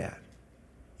do that,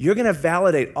 you're going to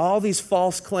validate all these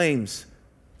false claims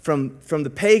from the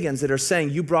pagans that are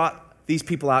saying you brought these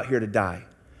people out here to die.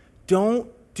 Don't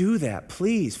do that,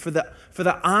 please. For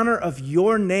the honor of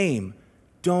your name,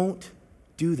 don't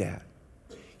do that.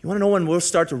 You want to know when we'll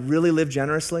start to really live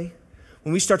generously?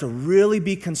 When we start to really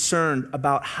be concerned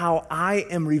about how I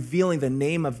am revealing the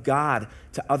name of God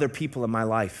to other people in my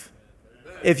life.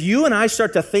 If you and I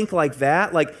start to think like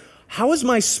that, like, how is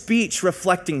my speech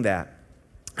reflecting that?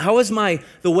 How is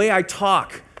the way I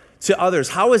talk to others,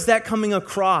 how is that coming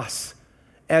across?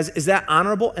 Is that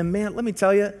honorable? And man, let me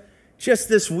tell you, just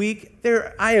this week,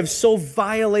 I have so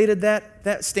violated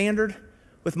that standard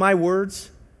with my words,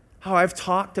 how I've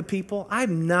talked to people. I've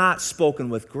not spoken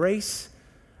with grace.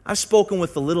 I've spoken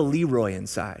with the little Leroy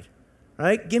inside,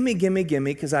 right? Gimme,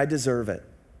 because I deserve it.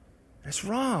 That's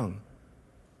wrong.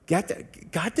 God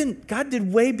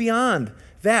did way beyond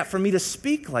that for me to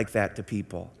speak like that to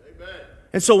people. Amen.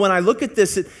 And so when I look at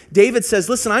this, David says,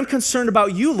 listen, I'm concerned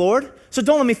about you, Lord, so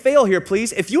don't let me fail here,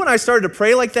 please. If you and I started to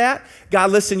pray like that,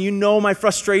 God, listen, you know my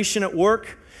frustration at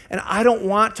work, and I don't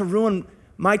want to ruin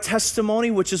my testimony,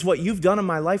 which is what you've done in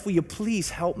my life. Will you please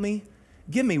help me?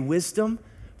 Give me wisdom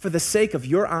for the sake of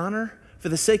your honor, for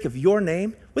the sake of your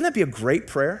name. Wouldn't that be a great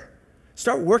prayer?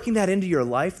 Start working that into your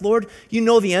life. Lord, you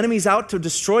know the enemy's out to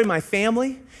destroy my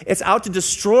family. It's out to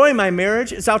destroy my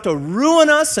marriage. It's out to ruin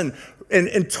us and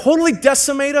totally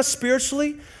decimate us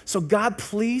spiritually. So God,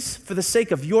 please, for the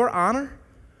sake of your honor,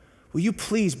 will you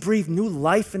please breathe new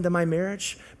life into my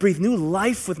marriage? Breathe new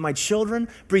life with my children.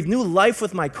 Breathe new life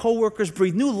with my coworkers.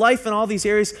 Breathe new life in all these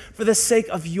areas for the sake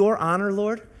of your honor,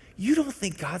 Lord. You don't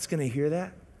think God's going to hear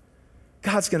that?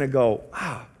 God's going to go,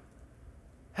 wow,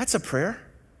 that's a prayer.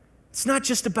 It's not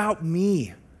just about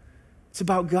me. It's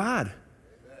about God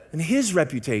and his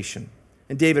reputation.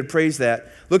 And David prays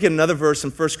that. Look at another verse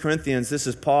in 1 Corinthians. This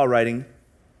is Paul writing.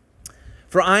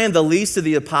 For I am the least of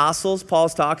the apostles.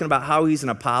 Paul's talking about how he's an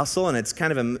apostle, and it's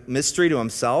kind of a mystery to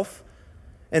himself,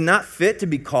 and not fit to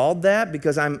be called that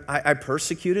because I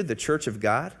persecuted the church of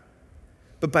God.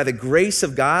 But by the grace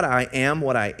of God, I am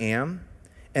what I am.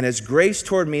 And his grace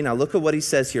toward me, now look at what he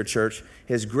says here, church.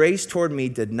 His grace toward me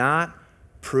did not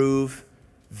prove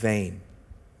vain.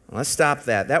 Let's stop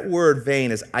that. That word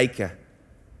vain is aika,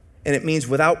 and it means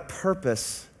without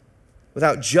purpose,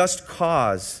 without just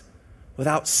cause,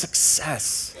 without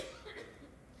success.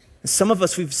 And some of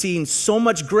us, we've seen so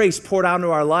much grace poured out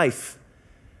into our life,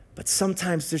 but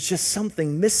sometimes there's just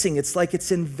something missing. It's like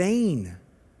it's in vain.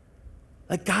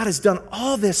 Like God has done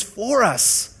all this for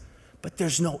us, but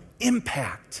there's no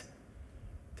impact.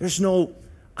 There's no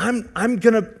I'm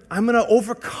gonna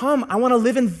overcome. I want to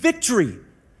live in victory.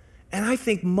 And I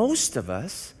think most of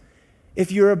us,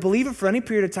 if you're a believer for any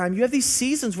period of time, you have these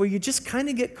seasons where you just kind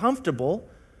of get comfortable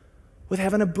with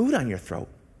having a boot on your throat.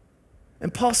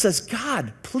 And Paul says,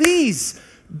 God, please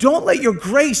don't let your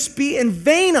grace be in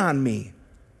vain on me.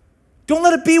 Don't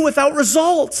let it be without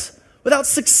results, without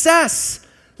success.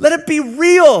 Let it be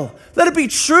real. Let it be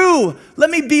true. Let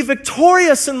me be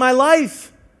victorious in my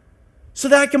life so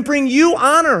that I can bring you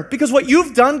honor. Because what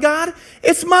you've done, God,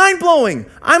 it's mind-blowing.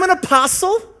 I'm an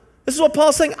apostle. This is what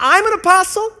Paul's saying. I'm an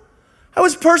apostle. I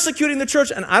was persecuting the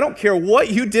church, and I don't care what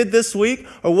you did this week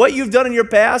or what you've done in your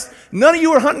past. None of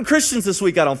you were hunting Christians this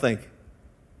week, I don't think.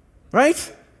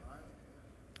 Right?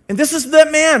 And this is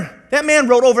that man. That man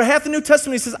wrote over half the New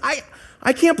Testament. He says,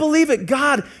 I can't believe it.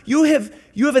 God, you have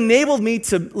enabled me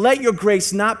to let your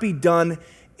grace not be done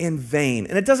in vain.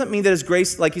 And it doesn't mean that his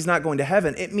grace, like he's not going to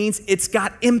heaven. It means it's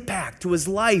got impact to his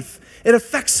life. It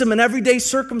affects him in everyday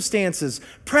circumstances,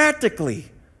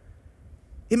 practically.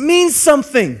 It means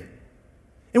something.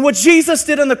 And what Jesus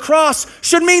did on the cross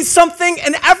should mean something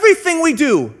in everything we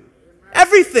do.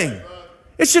 Everything.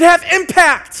 It should have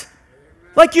impact.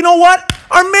 Like, you know what?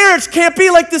 Our marriage can't be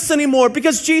like this anymore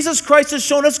because Jesus Christ has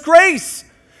shown us grace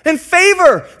and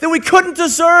favor that we couldn't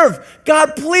deserve.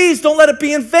 God, please don't let it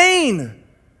be in vain.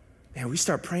 Man, we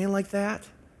start praying like that.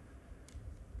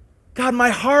 God, my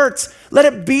heart, let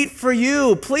it beat for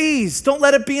you. Please don't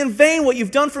let it be in vain what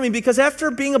you've done for me, because after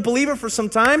being a believer for some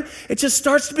time, it just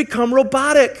starts to become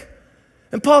robotic.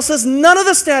 And Paul says, none of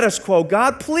the status quo.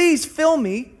 God, please fill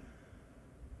me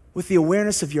with the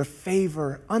awareness of your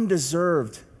favor,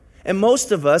 undeserved. And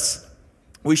most of us,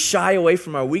 we shy away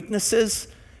from our weaknesses.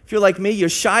 If you're like me, you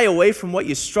shy away from what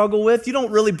you struggle with. You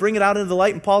don't really bring it out into the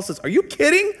light. And Paul says, are you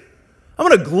kidding? I'm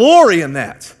going to glory in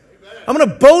that. I'm going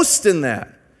to boast in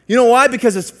that. You know why?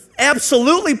 Because it's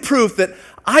absolutely proof that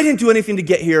I didn't do anything to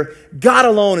get here. God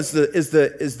alone is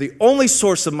the only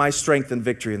source of my strength and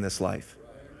victory in this life.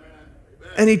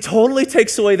 And he totally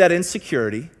takes away that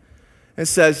insecurity and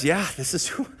says, yeah, this is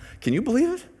who. Can you believe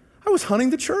it? I was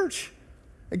hunting the church,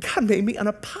 and God made me an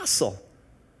apostle.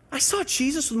 I saw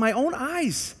Jesus with my own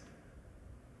eyes.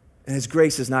 And his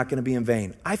grace is not going to be in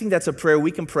vain. I think that's a prayer we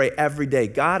can pray every day.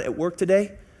 God, at work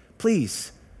today,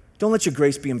 please, don't let your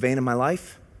grace be in vain in my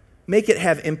life. Make it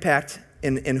have impact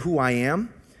in who I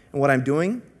am and what I'm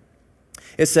doing.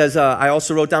 It says, I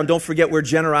also wrote down, don't forget where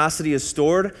generosity is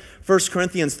stored. 1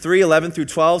 Corinthians 3, 11 through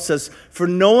 12 says, for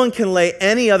no one can lay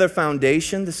any other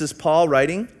foundation, this is Paul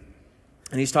writing,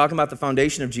 and he's talking about the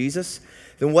foundation of Jesus,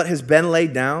 than what has been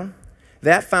laid down.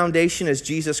 That foundation is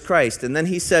Jesus Christ. And then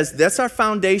he says, that's our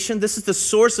foundation. This is the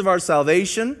source of our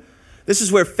salvation. This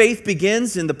is where faith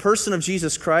begins in the person of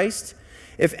Jesus Christ.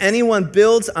 If anyone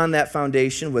builds on that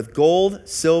foundation with gold,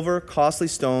 silver, costly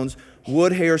stones,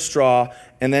 wood, hay, or straw,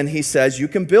 and then he says, you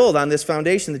can build on this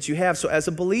foundation that you have. So as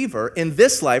a believer, in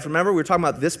this life, remember we were talking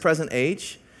about this present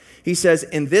age? He says,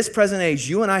 in this present age,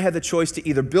 you and I have the choice to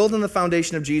either build on the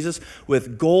foundation of Jesus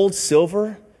with gold,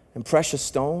 silver, and precious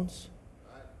stones,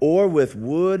 or with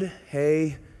wood,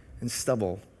 hay, and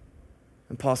stubble.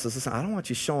 And Paul says, listen, I don't want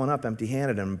you showing up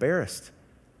empty-handed and embarrassed.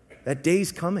 That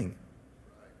day's coming.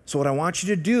 So what I want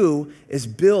you to do is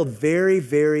build very,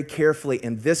 very carefully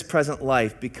in this present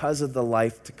life because of the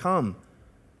life to come.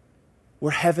 We're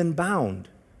heaven-bound.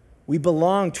 We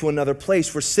belong to another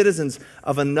place. We're citizens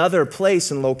of another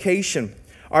place and location.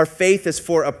 Our faith is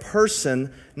for a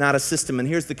person, not a system. And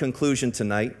here's the conclusion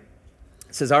tonight.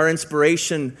 It says, our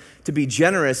inspiration to be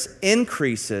generous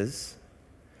increases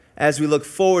as we look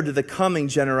forward to the coming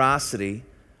generosity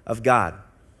of God.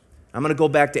 I'm going to go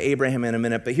back to Abraham in a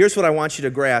minute, but here's what I want you to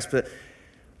grasp.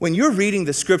 When you're reading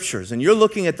the scriptures and you're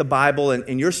looking at the Bible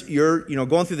and you're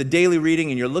going through the daily reading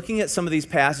and you're looking at some of these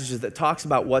passages that talks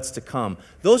about what's to come,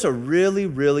 those are really,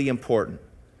 really important.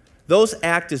 Those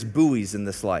act as buoys in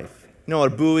this life. You know, a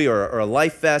buoy or a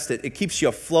life vest, it keeps you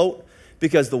afloat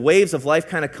because the waves of life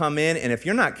kind of come in, and if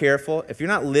you're not careful, if you're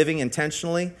not living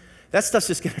intentionally, that stuff's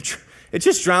just it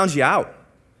just drowns you out.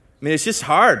 I mean, it's just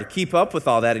hard to keep up with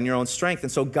all that in your own strength.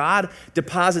 And so God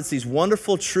deposits these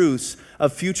wonderful truths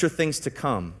of future things to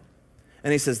come.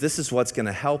 And he says, this is what's going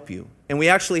to help you. And we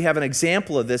actually have an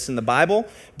example of this in the Bible.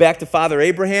 Back to Father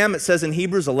Abraham, it says in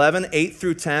Hebrews 11, 8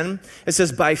 through 10, it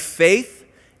says, by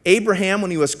faith, Abraham,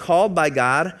 when he was called by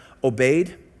God,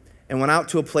 obeyed and went out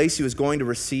to a place he was going to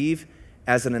receive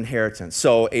as an inheritance.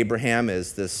 So Abraham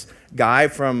is this guy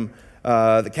from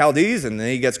the Chaldees, and then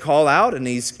he gets called out, and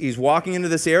he's walking into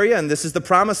this area, and this is the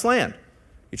promised land.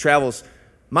 He travels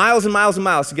miles and miles and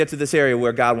miles to get to this area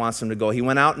where God wants him to go. He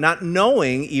went out not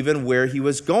knowing even where he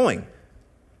was going.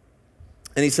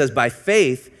 And he says, by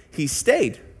faith, he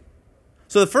stayed.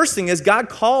 So the first thing is God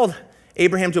called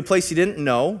Abraham to a place he didn't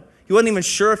know. He wasn't even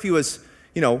sure if he was,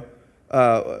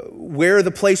 where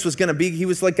the place was going to be. He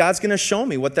was like, God's going to show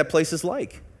me what that place is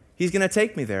like. He's going to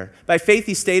take me there. By faith,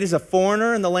 he stayed as a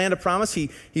foreigner in the land of promise.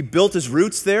 He built his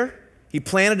roots there. He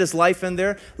planted his life in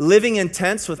there, living in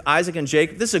tents with Isaac and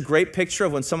Jacob. This is a great picture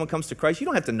of when someone comes to Christ. You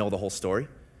don't have to know the whole story.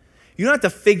 You don't have to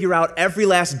figure out every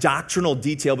last doctrinal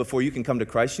detail before you can come to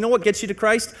Christ. You know what gets you to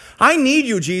Christ? I need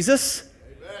you, Jesus.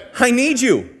 Amen. I need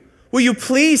you. Will you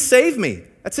please save me?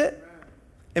 That's it.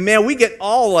 And man, we get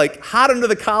all like hot under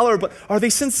the collar, but are they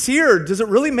sincere? Does it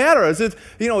really matter? Is it,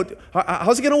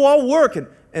 how's it going to all work?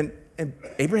 And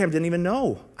Abraham didn't even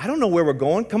know. I don't know where we're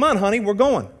going. Come on, honey, we're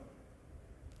going.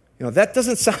 That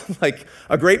doesn't sound like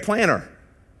a great planner,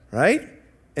 right?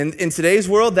 And in today's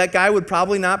world, that guy would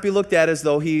probably not be looked at as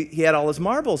though he had all his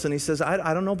marbles. And he says,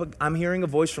 I don't know, but I'm hearing a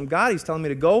voice from God. He's telling me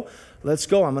to go. Let's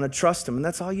go. I'm going to trust him. And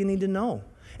that's all you need to know.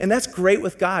 And that's great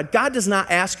with God. God does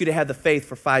not ask you to have the faith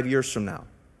for 5 years from now.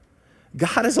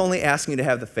 God is only asking you to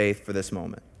have the faith for this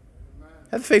moment.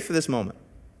 Have the faith for this moment.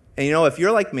 And if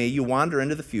you're like me, you wander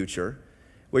into the future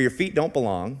where your feet don't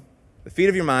belong. The feet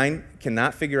of your mind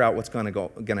cannot figure out what's going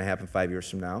to happen 5 years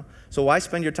from now. So why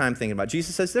spend your time thinking about it?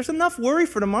 Jesus says there's enough worry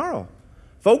for tomorrow.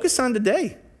 Focus on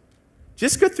today.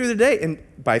 Just go through the day. And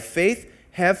by faith,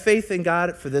 have faith in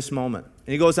God for this moment.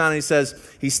 And he goes on and he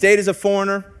says, he stayed as a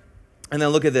foreigner. And then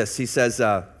look at this. He says,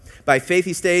 by faith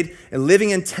he stayed and living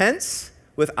in tents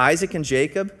with Isaac and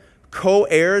Jacob,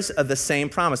 co-heirs of the same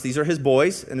promise. These are his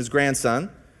boys and his grandson.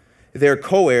 They're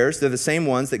co-heirs. They're the same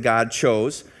ones that God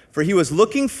chose. For he was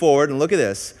looking forward, and look at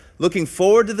this, looking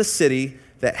forward to the city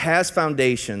that has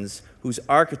foundations, whose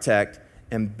architect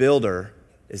and builder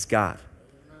is God.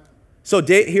 So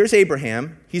here's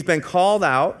Abraham. He's been called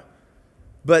out,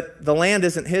 but the land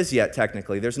isn't his yet,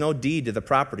 technically. There's no deed to the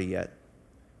property yet.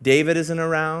 David isn't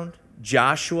around.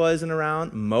 Joshua isn't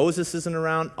around. Moses isn't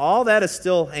around. All that is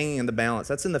still hanging in the balance.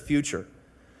 That's in the future.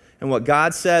 And what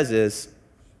God says is,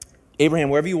 Abraham,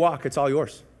 wherever you walk, it's all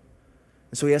yours.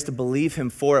 And so he has to believe him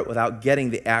for it without getting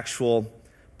the actual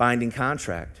binding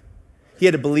contract. He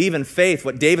had to believe in faith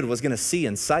what David was going to see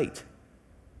in sight.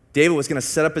 David was going to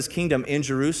set up his kingdom in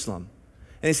Jerusalem.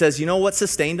 And he says, you know what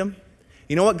sustained him?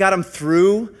 You know what got him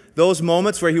through those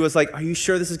moments where he was like, are you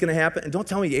sure this is going to happen? And don't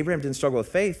tell me Abraham didn't struggle with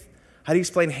faith. How do you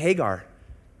explain Hagar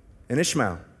and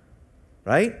Ishmael?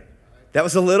 Right? That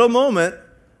was a little moment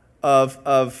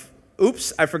of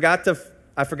oops, I forgot to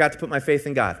put my faith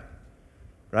in God.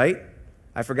 Right?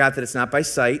 I forgot that it's not by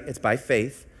sight, it's by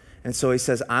faith. And so he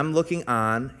says, I'm looking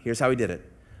on, here's how he did it.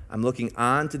 I'm looking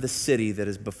on to the city that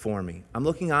is before me. I'm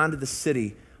looking on to the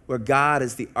city where God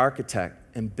is the architect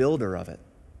and builder of it.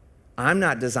 I'm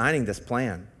not designing this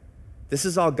plan. This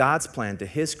is all God's plan, to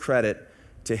his credit,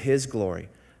 to his glory.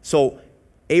 So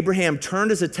Abraham turned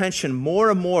his attention more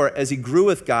and more as he grew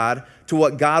with God to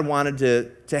what God wanted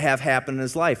to have happen in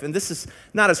his life. And this is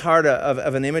not as hard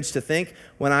of an image to think.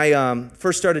 When I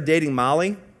first started dating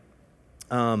Molly,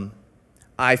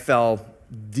 I fell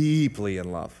deeply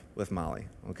in love with Molly,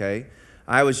 okay?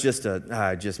 I was just a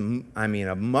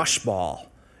mushball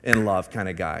in love kind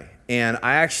of guy. And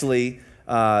I actually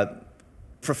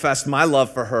professed my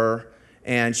love for her,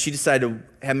 and she decided to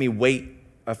have me wait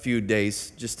a few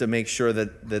days just to make sure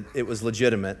that it was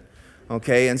legitimate,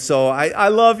 okay? And so I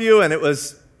love you, and it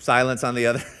was silence on the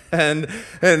other end.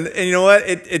 And you know what?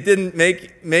 It didn't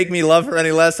make me love her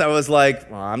any less. I was like,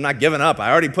 well, I'm not giving up.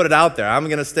 I already put it out there. I'm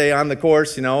going to stay on the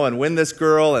course, and win this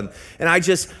girl. And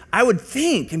I would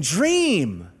think and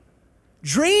dream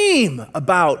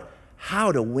about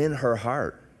how to win her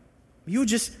heart.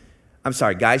 I'm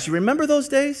sorry, guys, you remember those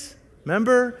days?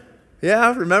 Remember?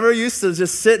 Yeah, remember? You used to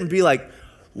just sit and be like,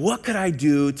 what could I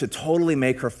do to totally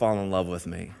make her fall in love with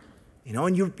me?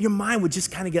 And your mind would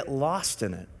just kind of get lost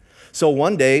in it. So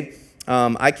one day,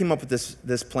 I came up with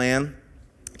this plan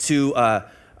to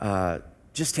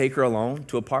just take her alone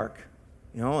to a park,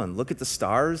 and look at the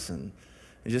stars and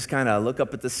just kind of look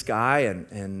up at the sky.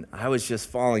 And I was just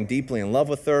falling deeply in love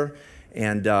with her.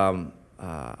 And all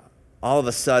of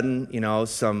a sudden,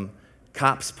 some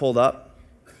cops pulled up.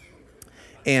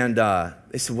 And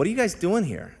they said, what are you guys doing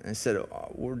here? And I said,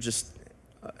 we're just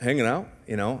hanging out.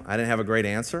 I didn't have a great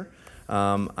answer.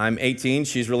 I'm 18,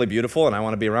 she's really beautiful, and I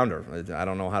want to be around her. I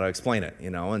don't know how to explain it,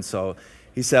 And so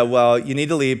he said, well, you need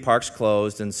to leave, park's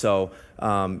closed, and so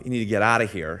you need to get out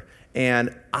of here.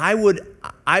 And I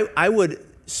would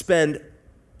spend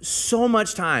so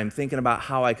much time thinking about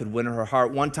how I could win her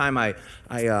heart. One time I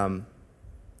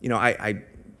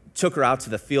took her out to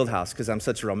the field house because I'm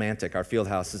such a romantic. Our field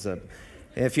house is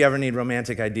if you ever need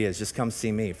romantic ideas, just come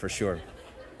see me for sure.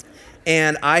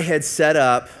 And I had set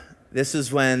up, this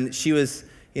is when she was,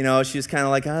 she was kind of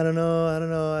like, I don't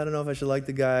know if I should like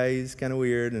the guy. He's kind of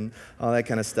weird and all that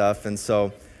kind of stuff. And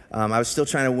so I was still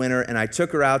trying to win her, and I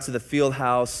took her out to the field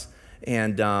house,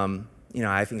 and,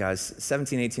 I think I was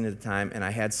 17, 18 at the time, and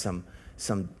I had some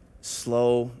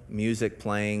slow music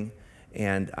playing,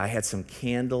 and I had some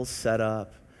candles set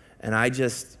up, and I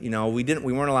just, we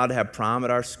weren't allowed to have prom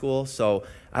at our school, so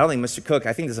I don't think Mr. Cook,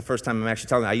 I think this is the first time I'm actually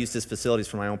telling you, I used his facilities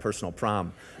for my own personal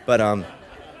prom, but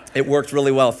it worked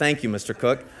really well. Thank you, Mr.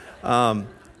 Cook.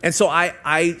 And so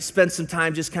I spent some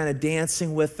time just kind of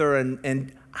dancing with her,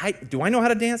 and do I know how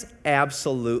to dance?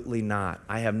 Absolutely not.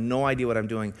 I have no idea what I'm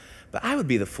doing, but I would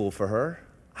be the fool for her.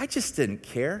 I just didn't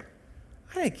care.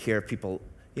 I didn't care if people,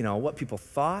 what people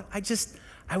thought.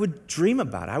 I would dream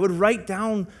about it. I would write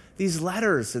down these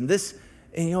letters and this,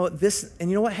 and you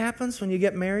know what happens when you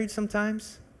get married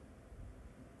sometimes?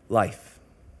 Life.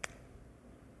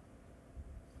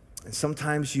 And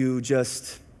sometimes you're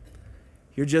just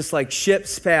like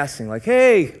ships passing, like,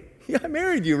 hey, yeah, I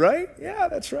married you, right? Yeah,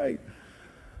 that's right.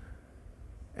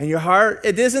 And your heart,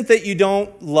 it isn't that you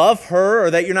don't love her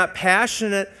or that you're not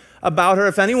passionate about her.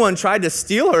 If anyone tried to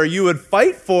steal her, you would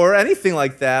fight for her, anything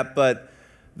like that. But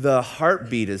the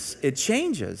heartbeat it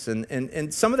changes.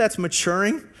 And some of that's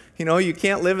maturing. You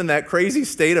can't live in that crazy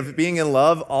state of being in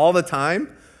love all the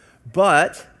time.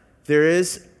 But there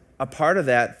is a part of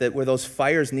that where those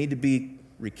fires need to be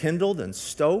rekindled and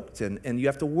stoked, and you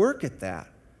have to work at that.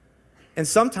 And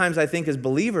sometimes I think as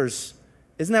believers,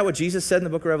 isn't that what Jesus said in the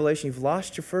book of Revelation? You've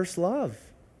lost your first love.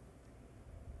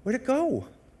 Where'd it go?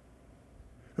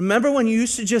 Remember when you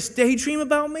used to just daydream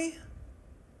about me?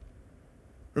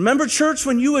 Remember, church,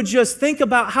 when you would just think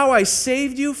about how I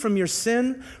saved you from your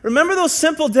sin? Remember those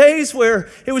simple days where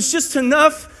it was just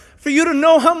enough for you to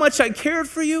know how much I cared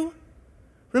for you?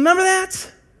 Remember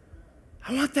that?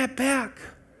 I want that back.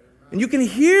 And you can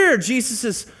hear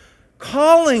Jesus'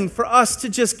 calling for us to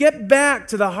just get back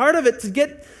to the heart of it,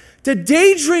 to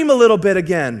daydream a little bit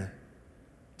again,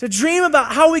 to dream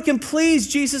about how we can please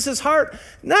Jesus' heart,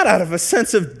 not out of a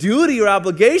sense of duty or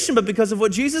obligation, but because of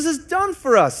what Jesus has done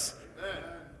for us,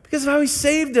 because of how he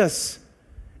saved us.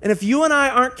 And if you and I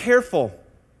aren't careful,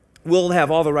 we'll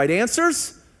have all the right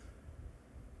answers,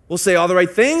 we'll say all the right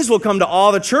things, we'll come to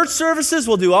all the church services,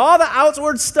 we'll do all the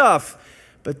outward stuff,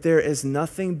 but there is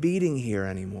nothing beating here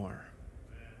anymore.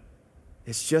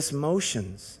 It's just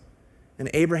motions. And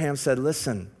Abraham said,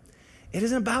 listen, it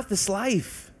isn't about this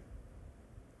life.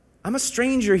 I'm a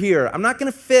stranger here. I'm not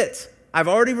going to fit. I've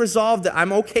already resolved it.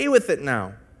 I'm okay with it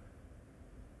now.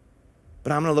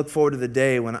 But I'm going to look forward to the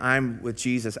day when I'm with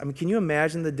Jesus. I mean, can you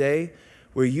imagine the day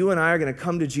where you and I are going to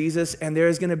come to Jesus and there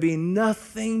is going to be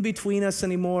nothing between us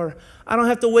anymore? I don't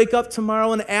have to wake up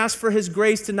tomorrow and ask for his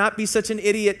grace to not be such an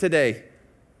idiot today.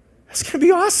 That's going to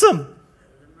be awesome.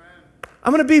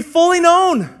 I'm going to be fully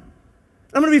known.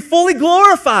 I'm going to be fully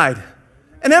glorified.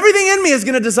 And everything in me is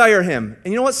going to desire him.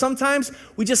 And you know what? Sometimes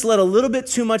we just let a little bit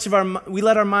too much we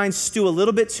let our minds stew a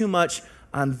little bit too much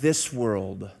on this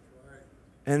world.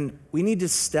 And we need to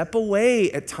step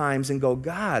away at times and go,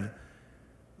 God,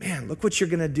 man, look what you're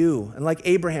going to do. And like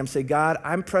Abraham, say, God,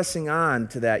 I'm pressing on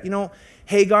to that.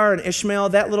 Hagar and Ishmael,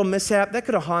 that little mishap, that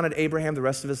could have haunted Abraham the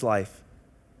rest of his life.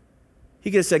 He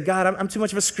could have said, God, I'm too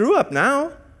much of a screw up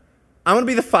now. I'm going to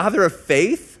be the father of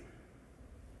faith.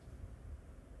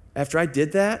 After I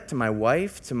did that to my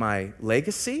wife, to my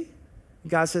legacy,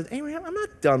 God said, Abraham, I'm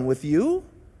not done with you.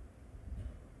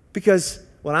 Because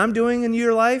what I'm doing in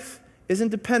your life isn't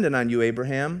dependent on you,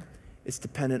 Abraham. It's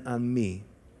dependent on me.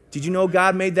 Did you know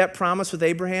God made that promise with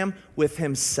Abraham with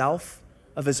himself,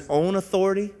 of his own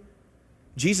authority?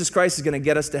 Jesus Christ is going to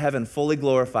get us to heaven fully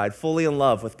glorified, fully in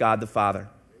love with God the Father.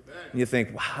 Amen. And you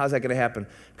think, wow, how's that going to happen?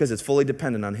 Because it's fully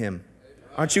dependent on him.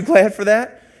 Aren't you glad for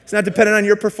that? It's not dependent on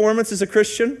your performance as a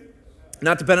Christian.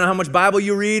 Not dependent on how much Bible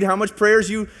you read, how much prayers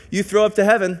you throw up to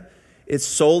heaven. It's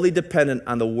solely dependent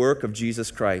on the work of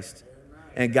Jesus Christ.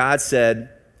 And God said,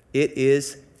 it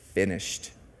is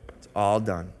finished. It's all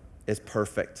done. It's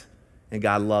perfect. And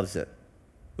God loves it.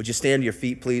 Would you stand to your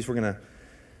feet, please? We're going to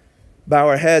bow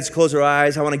our heads, close our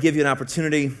eyes. I want to give you an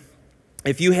opportunity.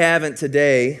 If you haven't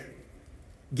today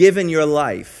given your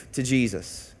life to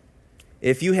Jesus,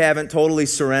 if you haven't totally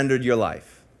surrendered your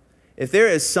life, if there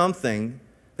is something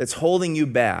that's holding you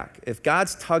back, if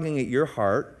God's tugging at your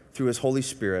heart through his Holy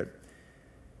Spirit,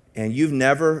 and you've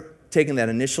never taken that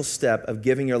initial step of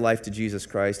giving your life to Jesus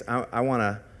Christ, I want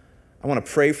to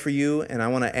pray for you, and I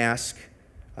want to ask,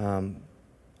 I want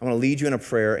to lead you in a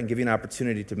prayer and give you an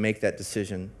opportunity to make that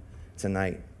decision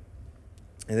tonight.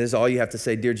 And this is all you have to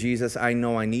say. Dear Jesus, I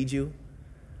know I need you.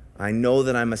 I know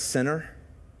that I'm a sinner.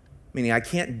 meaning I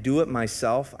can't do it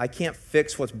myself. I can't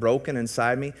fix what's broken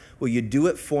inside me. Will you do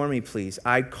it for me, please?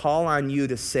 I call on you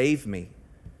to save me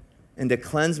and to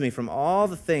cleanse me from all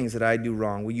the things that I do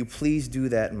wrong. Will you please do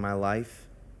that in my life?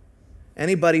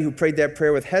 Anybody who prayed that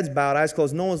prayer with heads bowed, eyes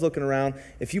closed, no one's looking around,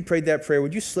 if you prayed that prayer,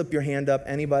 would you slip your hand up?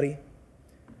 Anybody?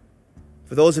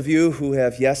 For those of you who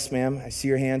have, yes, ma'am, I see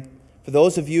your hand. For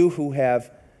those of you who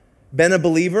have been a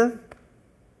believer,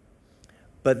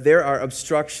 but there are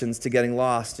obstructions to getting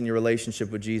lost in your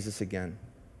relationship with Jesus again.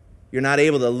 You're not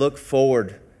able to look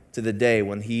forward to the day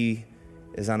when he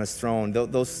is on his throne.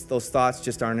 Those thoughts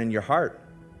just aren't in your heart.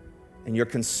 And you're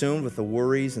consumed with the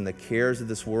worries and the cares of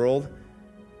this world.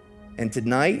 And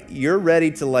tonight, you're ready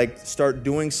to start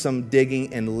doing some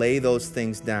digging and lay those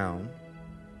things down.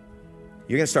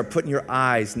 You're going to start putting your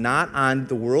eyes not on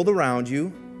the world around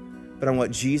you, but on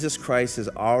what Jesus Christ has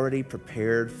already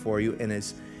prepared for you. And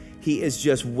he is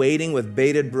just waiting with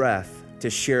bated breath to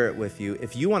share it with you.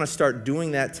 If you want to start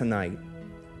doing that tonight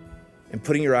and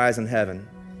putting your eyes on heaven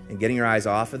and getting your eyes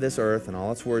off of this earth and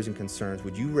all its worries and concerns,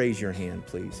 would you raise your hand,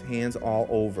 please? Hands all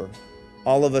over.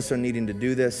 All of us are needing to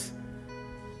do this.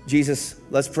 Jesus,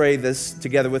 let's pray this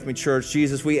together with me, church.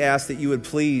 Jesus, we ask that you would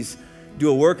please do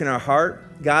a work in our heart.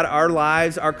 God, our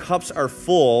lives, our cups are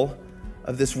full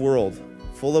of this world,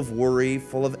 full of worry,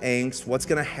 full of angst. What's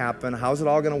going to happen? How's it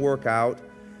all going to work out?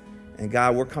 And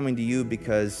God, we're coming to you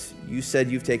because you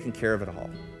said you've taken care of it all.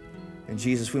 And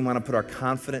Jesus, we want to put our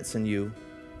confidence in you,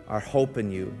 our hope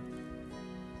in you.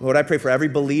 Lord, I pray for every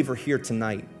believer here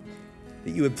tonight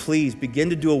that you would please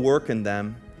begin to do a work in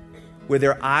them where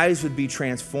their eyes would be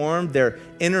transformed, their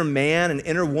inner man and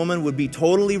inner woman would be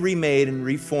totally remade and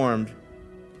reformed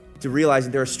to realize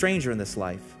that they're a stranger in this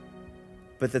life,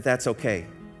 but that's okay.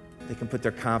 They can put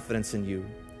their confidence in you.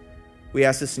 We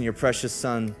ask this in your precious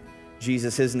Son,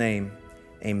 Jesus, his name,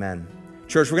 amen.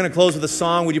 Church, we're going to close with a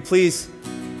song. Would you please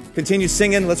continue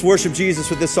singing? Let's worship Jesus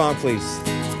with this song, please.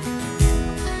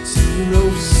 You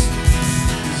rose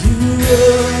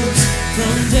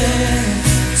from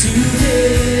death to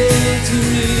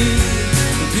victory.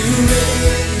 You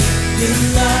reign in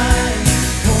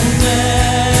life, oh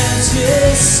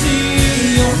majesty.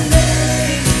 Your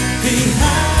name be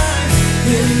high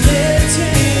and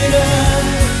lifted up,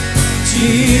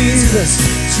 Jesus,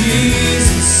 Jesus.